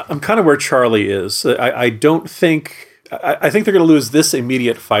 I'm kind of where Charlie is. I don't think... I think they're going to lose this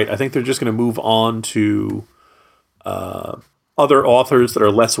immediate fight. I think they're just going to move on to other authors that are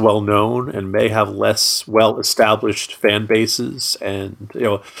less well known and may have less well established fan bases, and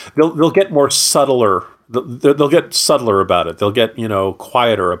they'll get more subtler. They'll get subtler about it. They'll get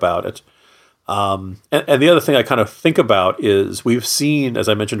quieter about it. And the other thing I kind of think about is we've seen, as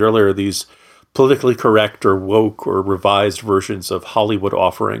I mentioned earlier, these politically correct or woke or revised versions of Hollywood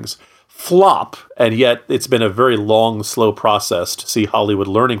offerings flop, and yet it's been a very long, slow process to see Hollywood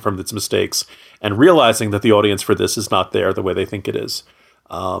learning from its mistakes and realizing that the audience for this is not there the way they think it is.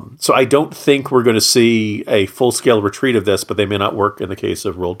 So I don't think we're going to see a full-scale retreat of this, but they may not work in the case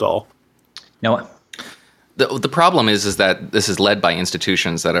of Roald Dahl. Noah? The problem is that this is led by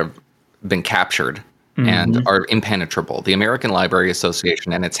institutions that have been captured and are impenetrable. The American Library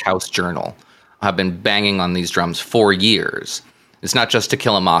Association and its House Journal have been banging on these drums for years. It's not just To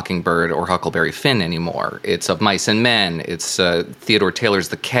Kill a Mockingbird or Huckleberry Finn anymore. It's Of Mice and Men. It's Theodore Taylor's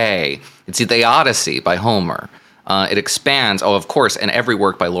The Cay. It's The Odyssey by Homer. It expands, of course, and every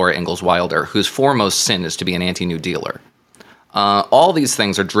work by Laura Ingalls Wilder, whose foremost sin is to be an anti-New Dealer. All these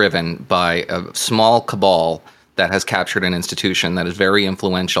things are driven by a small cabal that has captured an institution that is very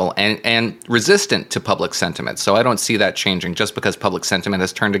influential and resistant to public sentiment. So I don't see that changing just because public sentiment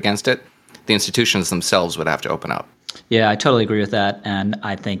has turned against it. The institutions themselves would have to open up. Yeah, I totally agree with that, and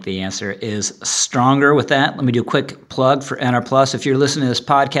I think the answer is stronger with that. Let me do a quick plug for NR Plus. If you're listening to this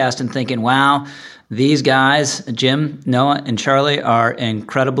podcast and thinking, wow, these guys, Jim, Noah, and Charlie, are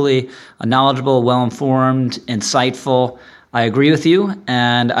incredibly knowledgeable, well-informed, insightful, I agree with you,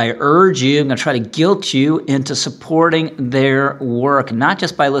 and I urge you, I'm going to try to guilt you into supporting their work, not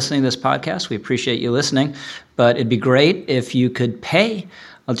just by listening to this podcast. We appreciate you listening, but it'd be great if you could pay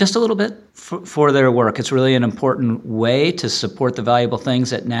just a little bit for their work. It's really an important way to support the valuable things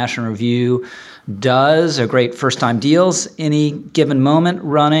that National Review does. They're great first-time deals any given moment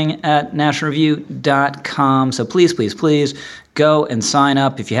running at nationalreview.com. So please, please, please go and sign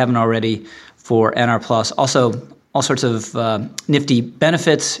up if you haven't already for NR Plus. Also, all sorts of nifty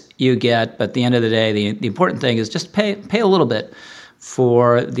benefits you get, but at the end of the day, the important thing is just pay a little bit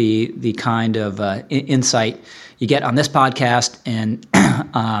for the kind of insight you get on this podcast and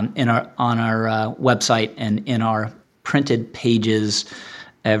on our website and in our printed pages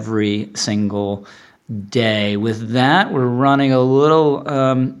every single day. With that, we're running a little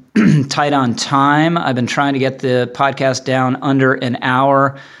tight on time. I've been trying to get the podcast down under an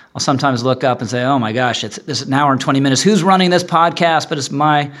hour. I'll sometimes look up and say, oh my gosh, this is an hour and 20 minutes. Who's running this podcast? But it's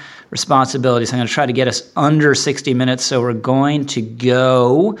my responsibility. So I'm going to try to get us under 60 minutes. So we're going to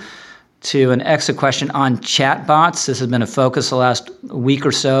go to an exit question on chatbots. This has been a focus the last week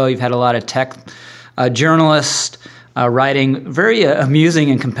or so. You've had a lot of tech journalists writing very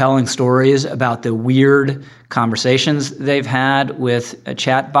amusing and compelling stories about the weird conversations they've had with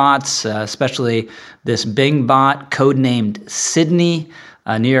chatbots, especially this Bing bot codenamed Sydney.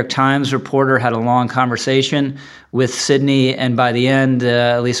 A New York Times reporter had a long conversation with Sydney, and by the end,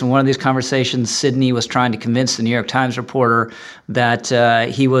 at least in one of these conversations, Sydney was trying to convince the New York Times reporter that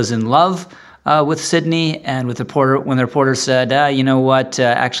he was in love with Sydney, and when the reporter said, you know what,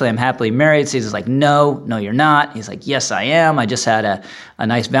 actually I'm happily married, so he's like, no, you're not. He's like, yes, I am. I just had a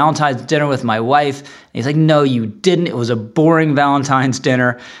nice Valentine's dinner with my wife. And he's like, no, you didn't. It was a boring Valentine's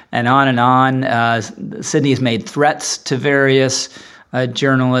dinner, and on and on. Sydney's made threats to various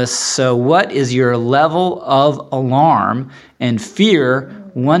journalists. So what is your level of alarm and fear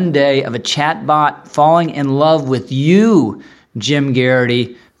one day of a chatbot falling in love with you, Jim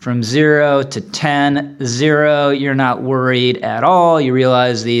Garrity? From 0 to 10, 0, you're not worried at all. You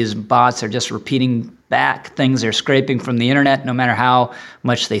realize these bots are just repeating back things they're scraping from the internet, no matter how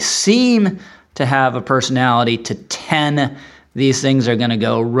much they seem to have a personality. To 10, these things are going to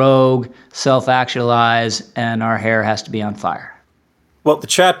go rogue, self-actualize, and our hair has to be on fire. Well, the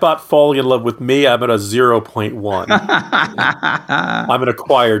chatbot falling in love with me, I'm at a 0.1. I'm an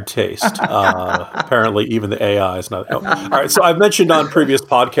acquired taste. Apparently, even the AI is not. Oh. All right, so I've mentioned on previous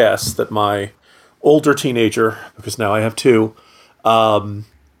podcasts that my older teenager, because now I have two,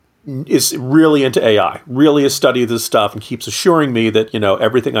 is really into AI, really has studied this stuff and keeps assuring me that,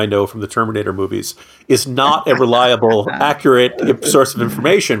 everything I know from the Terminator movies is not a reliable, accurate source of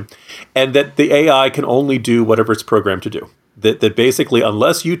information, and that the AI can only do whatever it's programmed to do. That basically,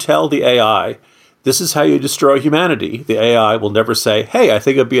 unless you tell the AI, this is how you destroy humanity, the AI will never say, hey, I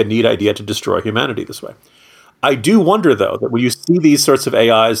think it'd be a neat idea to destroy humanity this way. I do wonder, though, that when you see these sorts of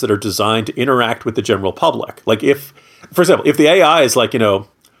AIs that are designed to interact with the general public, like if, for example, if the AI is like, you're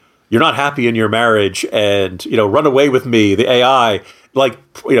not happy in your marriage and, run away with me, the AI,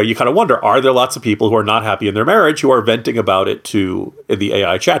 you kind of wonder, are there lots of people who are not happy in their marriage who are venting about it to the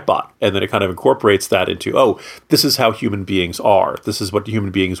AI chatbot? And then it kind of incorporates that into, this is how human beings are. This is what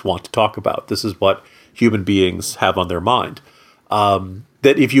human beings want to talk about. This is what human beings have on their mind.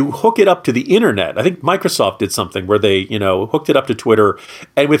 That if you hook it up to the internet, I think Microsoft did something where they, hooked it up to Twitter,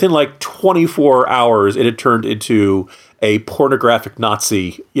 and within 24 hours, it had turned into a pornographic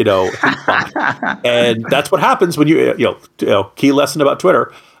Nazi, hate bot. And that's what happens when key lesson about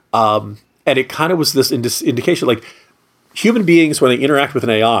Twitter. And it kind of was this indication, like human beings, when they interact with an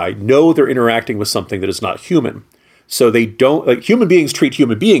AI, know they're interacting with something that is not human. So they don't, human beings treat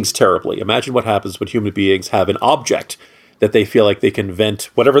human beings terribly. Imagine what happens when human beings have an object that they feel like they can vent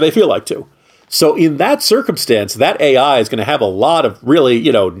whatever they feel like to. So in that circumstance, that AI is going to have a lot of really,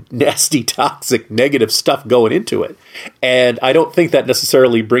 nasty, toxic, negative stuff going into it. And I don't think that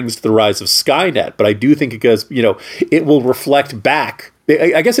necessarily brings to the rise of Skynet, but I do think it goes, it will reflect back.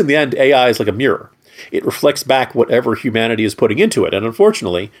 I guess in the end, AI is like a mirror. It reflects back whatever humanity is putting into it. And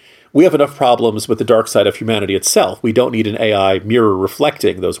unfortunately, we have enough problems with the dark side of humanity itself. We don't need an AI mirror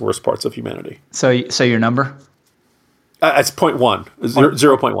reflecting those worst parts of humanity. So your number? It's 0.1,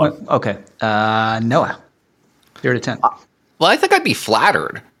 0.1. Okay. Noah, 0 to 10. Well, I think I'd be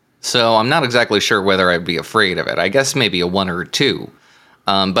flattered. So I'm not exactly sure whether I'd be afraid of it. I guess maybe a 1 or 2.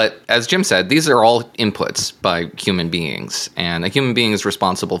 But as Jim said, these are all inputs by human beings, and a human being is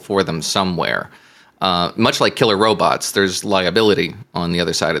responsible for them somewhere. Much like killer robots, there's liability on the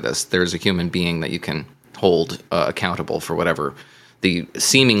other side of this. There's a human being that you can hold accountable for whatever the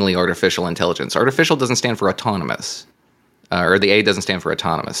seemingly artificial intelligence. Artificial doesn't stand for autonomous. Or the A doesn't stand for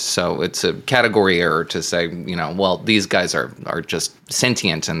autonomous. So it's a category error to say, well, these guys are just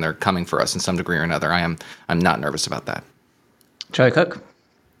sentient and they're coming for us in some degree or another. I'm not nervous about that. Charlie Cook?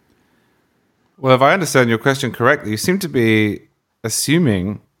 Well, if I understand your question correctly, you seem to be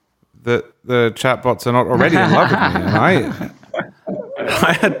assuming that the chatbots are not already in love with me. And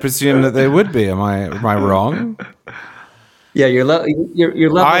I had presumed that they would be. Am I wrong? Yeah, your level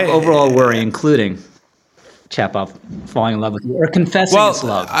of overall worry, including chatbot falling in love with you or confessing its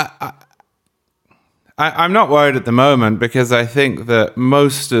love. I'm not worried at the moment because I think that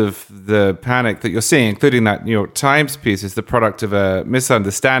most of the panic that you're seeing, including that New York Times piece, is the product of a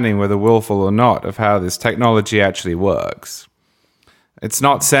misunderstanding, whether willful or not, of how this technology actually works. It's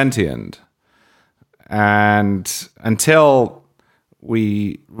not sentient. And until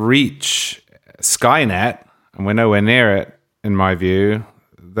we reach Skynet, and we're nowhere near it, in my view,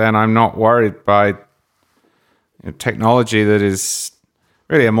 then I'm not worried by technology that is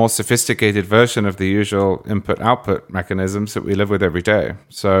really a more sophisticated version of the usual input-output mechanisms that we live with every day.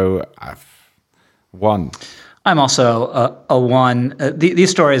 So, 1. I'm also a 1. These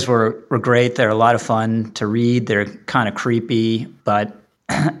stories were great. They're a lot of fun to read. They're kind of creepy, but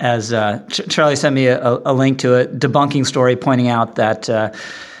as Charlie sent me a link to a debunking story pointing out that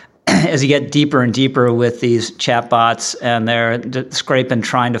as you get deeper and deeper with these chatbots and they're scraping,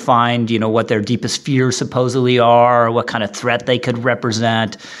 trying to find, what their deepest fears supposedly are, or what kind of threat they could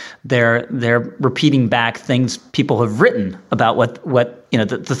represent, they're repeating back things people have written about what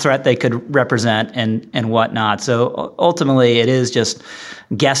the threat they could represent and whatnot. So ultimately, it is just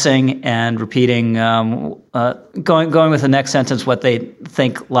guessing and repeating, going with the next sentence what they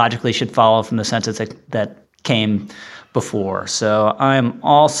think logically should follow from the sentence that came before. So I'm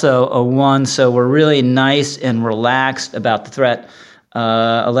also a 1. So we're really nice and relaxed about the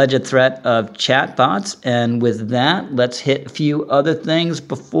alleged threat of chatbots. And with that, let's hit a few other things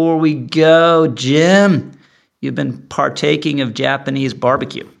before we go. Jim, you've been partaking of Japanese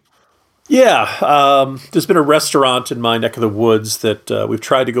barbecue. Yeah, there's been a restaurant in my neck of the woods that we've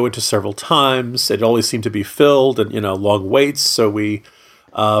tried to go into several times. It always seemed to be filled and, long waits. So we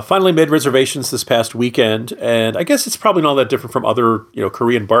finally made reservations this past weekend, and I guess it's probably not that different from other,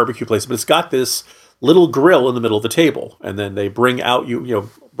 Korean barbecue places, but it's got this little grill in the middle of the table, and then they bring out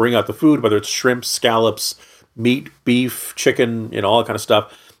the food, whether it's shrimp, scallops, meat, beef, chicken, all that kind of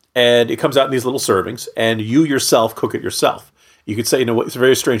stuff, and it comes out in these little servings, and you yourself cook it yourself. You could say, it's a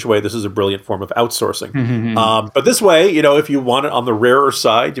very strange way. This is a brilliant form of outsourcing. Mm-hmm. But this way, if you want it on the rarer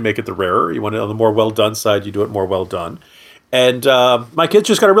side, you make it the rarer. You want it on the more well-done side, you do it more well-done. And my kids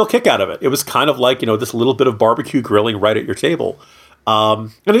just got a real kick out of it. It was kind of like, this little bit of barbecue grilling right at your table.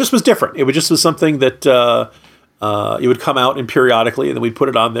 And it just was different. It just was something that It would come out periodically, and then we'd put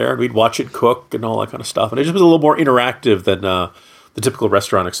it on there, and we'd watch it cook and all that kind of stuff. And it just was a little more interactive than the typical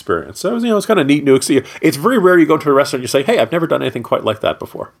restaurant experience. So it was kind of neat, new experience. It's very rare you go into a restaurant and you say, hey, I've never done anything quite like that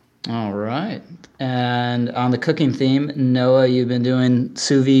before. All right. And on the cooking theme, Noah, you've been doing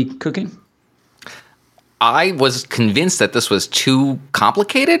sous vide cooking? I was convinced that this was too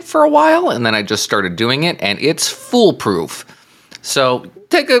complicated for a while, and then I just started doing it, and it's foolproof. So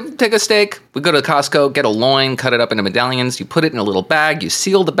take a steak. We go to Costco, get a loin, cut it up into medallions. You put it in a little bag. You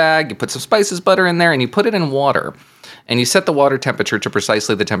seal the bag. You put some spices, butter in there, and you put it in water. And you set the water temperature to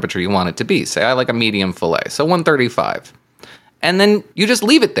precisely the temperature you want it to be. Say I like a medium fillet, so 135. And then you just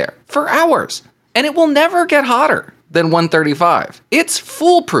leave it there for hours, and it will never get hotter than 135. It's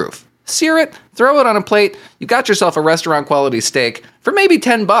foolproof. Sear it, throw it on a plate. You got yourself a restaurant quality steak for maybe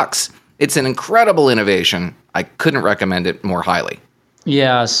 $10. It's an incredible innovation. I couldn't recommend it more highly.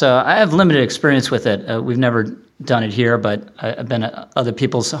 Yeah, so I have limited experience with it. We've never done it here, but I've been at other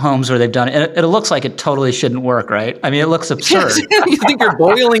people's homes where they've done it. And it looks like it totally shouldn't work, right? I mean, it looks absurd. You think you're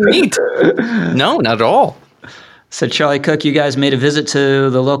boiling meat? No, not at all. So, Charlie Cook, you guys made a visit to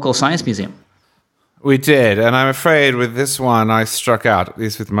the local science museum. We did, and I'm afraid with this one I struck out, at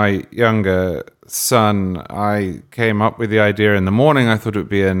least with my younger son. I came up with the idea in the morning. I thought it would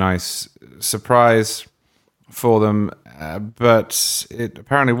be a nice surprise for them, but it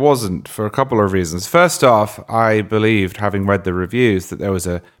apparently wasn't for a couple of reasons. First off, I believed, having read the reviews, that there was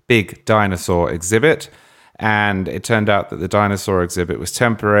a big dinosaur exhibit, and it turned out that the dinosaur exhibit was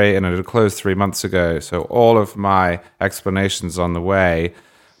temporary and it had closed 3 months ago, so all of my explanations on the way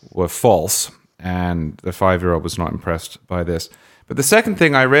were false. And the 5-year-old was not impressed by this. But the second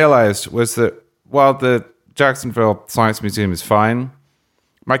thing I realized was that while the Jacksonville Science Museum is fine,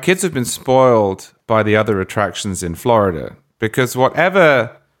 my kids have been spoiled by the other attractions in Florida, because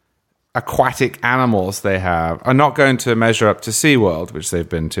whatever aquatic animals they have are not going to measure up to SeaWorld, which they've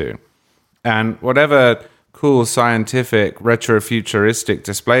been to. And whatever cool scientific retrofuturistic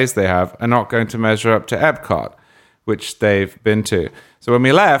displays they have are not going to measure up to Epcot, which they've been to. So when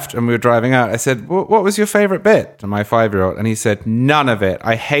we left and we were driving out, I said, what was your favorite bit to my 5-year-old? And he said, none of it.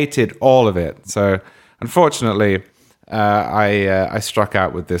 I hated all of it. So unfortunately, I struck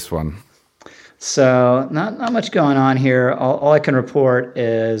out with this one. So not much going on here. All I can report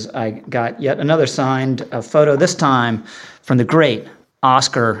is I got yet another signed photo, this time from the great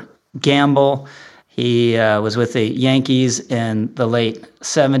Oscar Gamble. He was with the Yankees in the late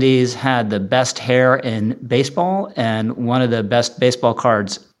 70s, had the best hair in baseball, and one of the best baseball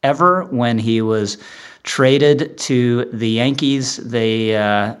cards ever when he was traded to the Yankees.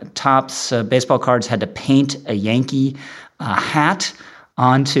 The Topps baseball cards had to paint a Yankee hat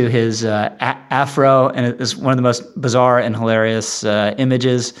onto his afro, and it was one of the most bizarre and hilarious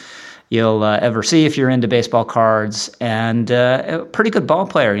images you'll ever see if you're into baseball cards. And a pretty good ball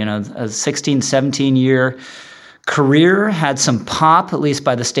player, a 16, 17-year career, had some pop, at least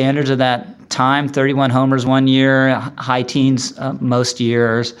by the standards of that time, 31 homers one year, high teens most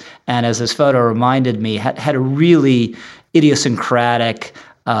years. And as this photo reminded me, had a really idiosyncratic,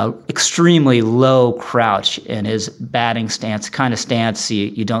 extremely low crouch in his batting stance, kind of stance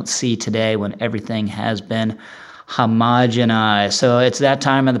you don't see today when everything has been homogenized. So it's that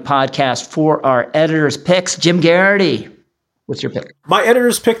time in the podcast for our editor's picks. Jim Garrity, what's your pick? My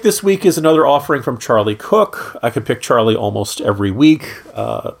editor's pick this week is another offering from Charlie Cook. I could pick Charlie almost every week.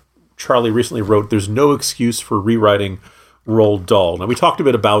 Charlie recently wrote, "There's no excuse for rewriting Roald Dahl." Now, we talked a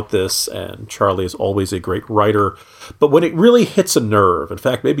bit about this, and Charlie is always a great writer. But when it really hits a nerve, in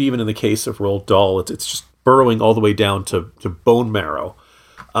fact, maybe even in the case of Roald Dahl, it's just burrowing all the way down to bone marrow.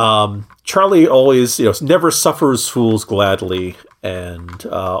 Charlie always, never suffers fools gladly, and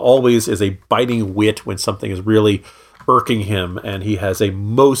always is a biting wit when something is really irking him, and he has a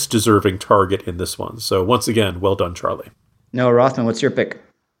most deserving target in this one. So once again, well done, Charlie. Noah Rothman, what's your pick?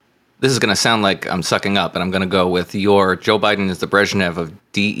 This is going to sound like I'm sucking up, and I'm going to go with your Joe Biden is the Brezhnev of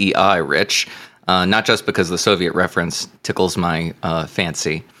DEI, Rich. Not just because the Soviet reference tickles my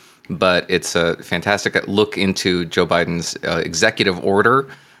fancy, but it's a fantastic look into Joe Biden's executive order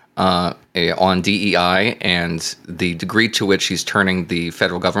on DEI and the degree to which he's turning the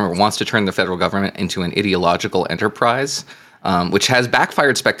federal government, or wants to turn the federal government into an ideological enterprise, which has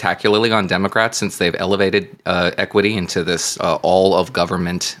backfired spectacularly on Democrats since they've elevated equity into this all of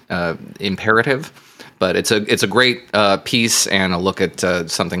government imperative. But it's a great piece and a look at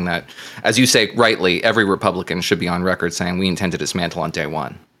something that, as you say rightly, every Republican should be on record saying we intend to dismantle on day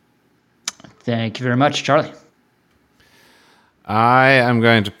one. Thank you very much, Charlie. I am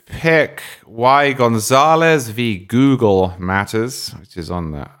going to pick Y. Gonzalez v. Google Matters, which is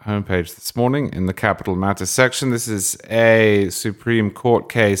on the homepage this morning in the Capital Matters section. This is a Supreme Court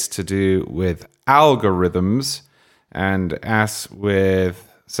case to do with algorithms, and as with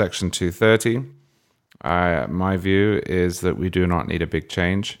Section 230, my view is that we do not need a big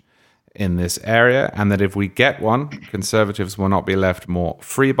change in this area, and that if we get one, conservatives will not be left more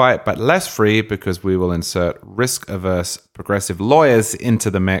free by it, but less free because we will insert risk-averse progressive lawyers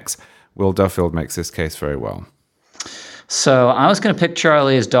into the mix. Will Duffield makes this case very well. So I was going to pick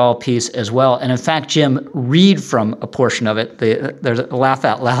Charlie's Dahl piece as well. And in fact, Jim, read from a portion of it. There's a laugh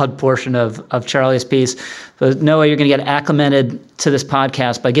out loud portion of Charlie's piece. So Noah, you're going to get acclimated to this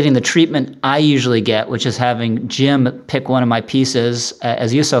podcast by getting the treatment I usually get, which is having Jim pick one of my pieces,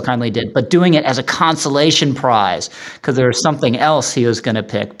 as you so kindly did, but doing it as a consolation prize because there was something else he was going to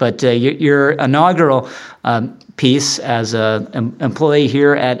pick. But your inaugural piece as an employee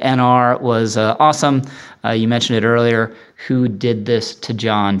here at NR was awesome. You mentioned it earlier. Who did this to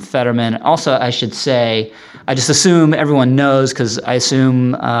John Fetterman? Also, I should say, I just assume everyone knows because I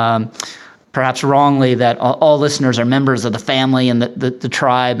assume perhaps wrongly that all listeners are members of the family and the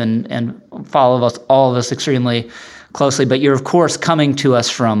tribe and follow all of us extremely closely. But you're, of course, coming to us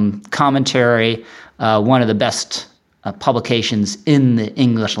from Commentary, one of the best publications in the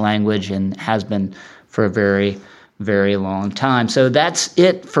English language and has been for a very, very long time. So that's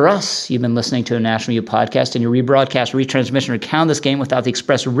it for us. You've been listening to a National U podcast, and your rebroadcast, retransmission, or count this game without the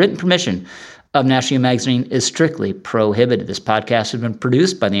express written permission of National U Magazine is strictly prohibited. This podcast has been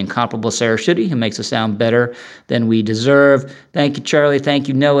produced by the incomparable Sarah Schutte, who makes us sound better than we deserve. Thank you, Charlie. Thank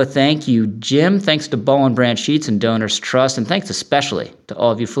you, Noah. Thank you, Jim. Thanks to Ball and Branch Sheets and Donors Trust, and thanks especially to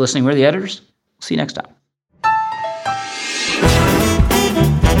all of you for listening. We're the editors. See you next time.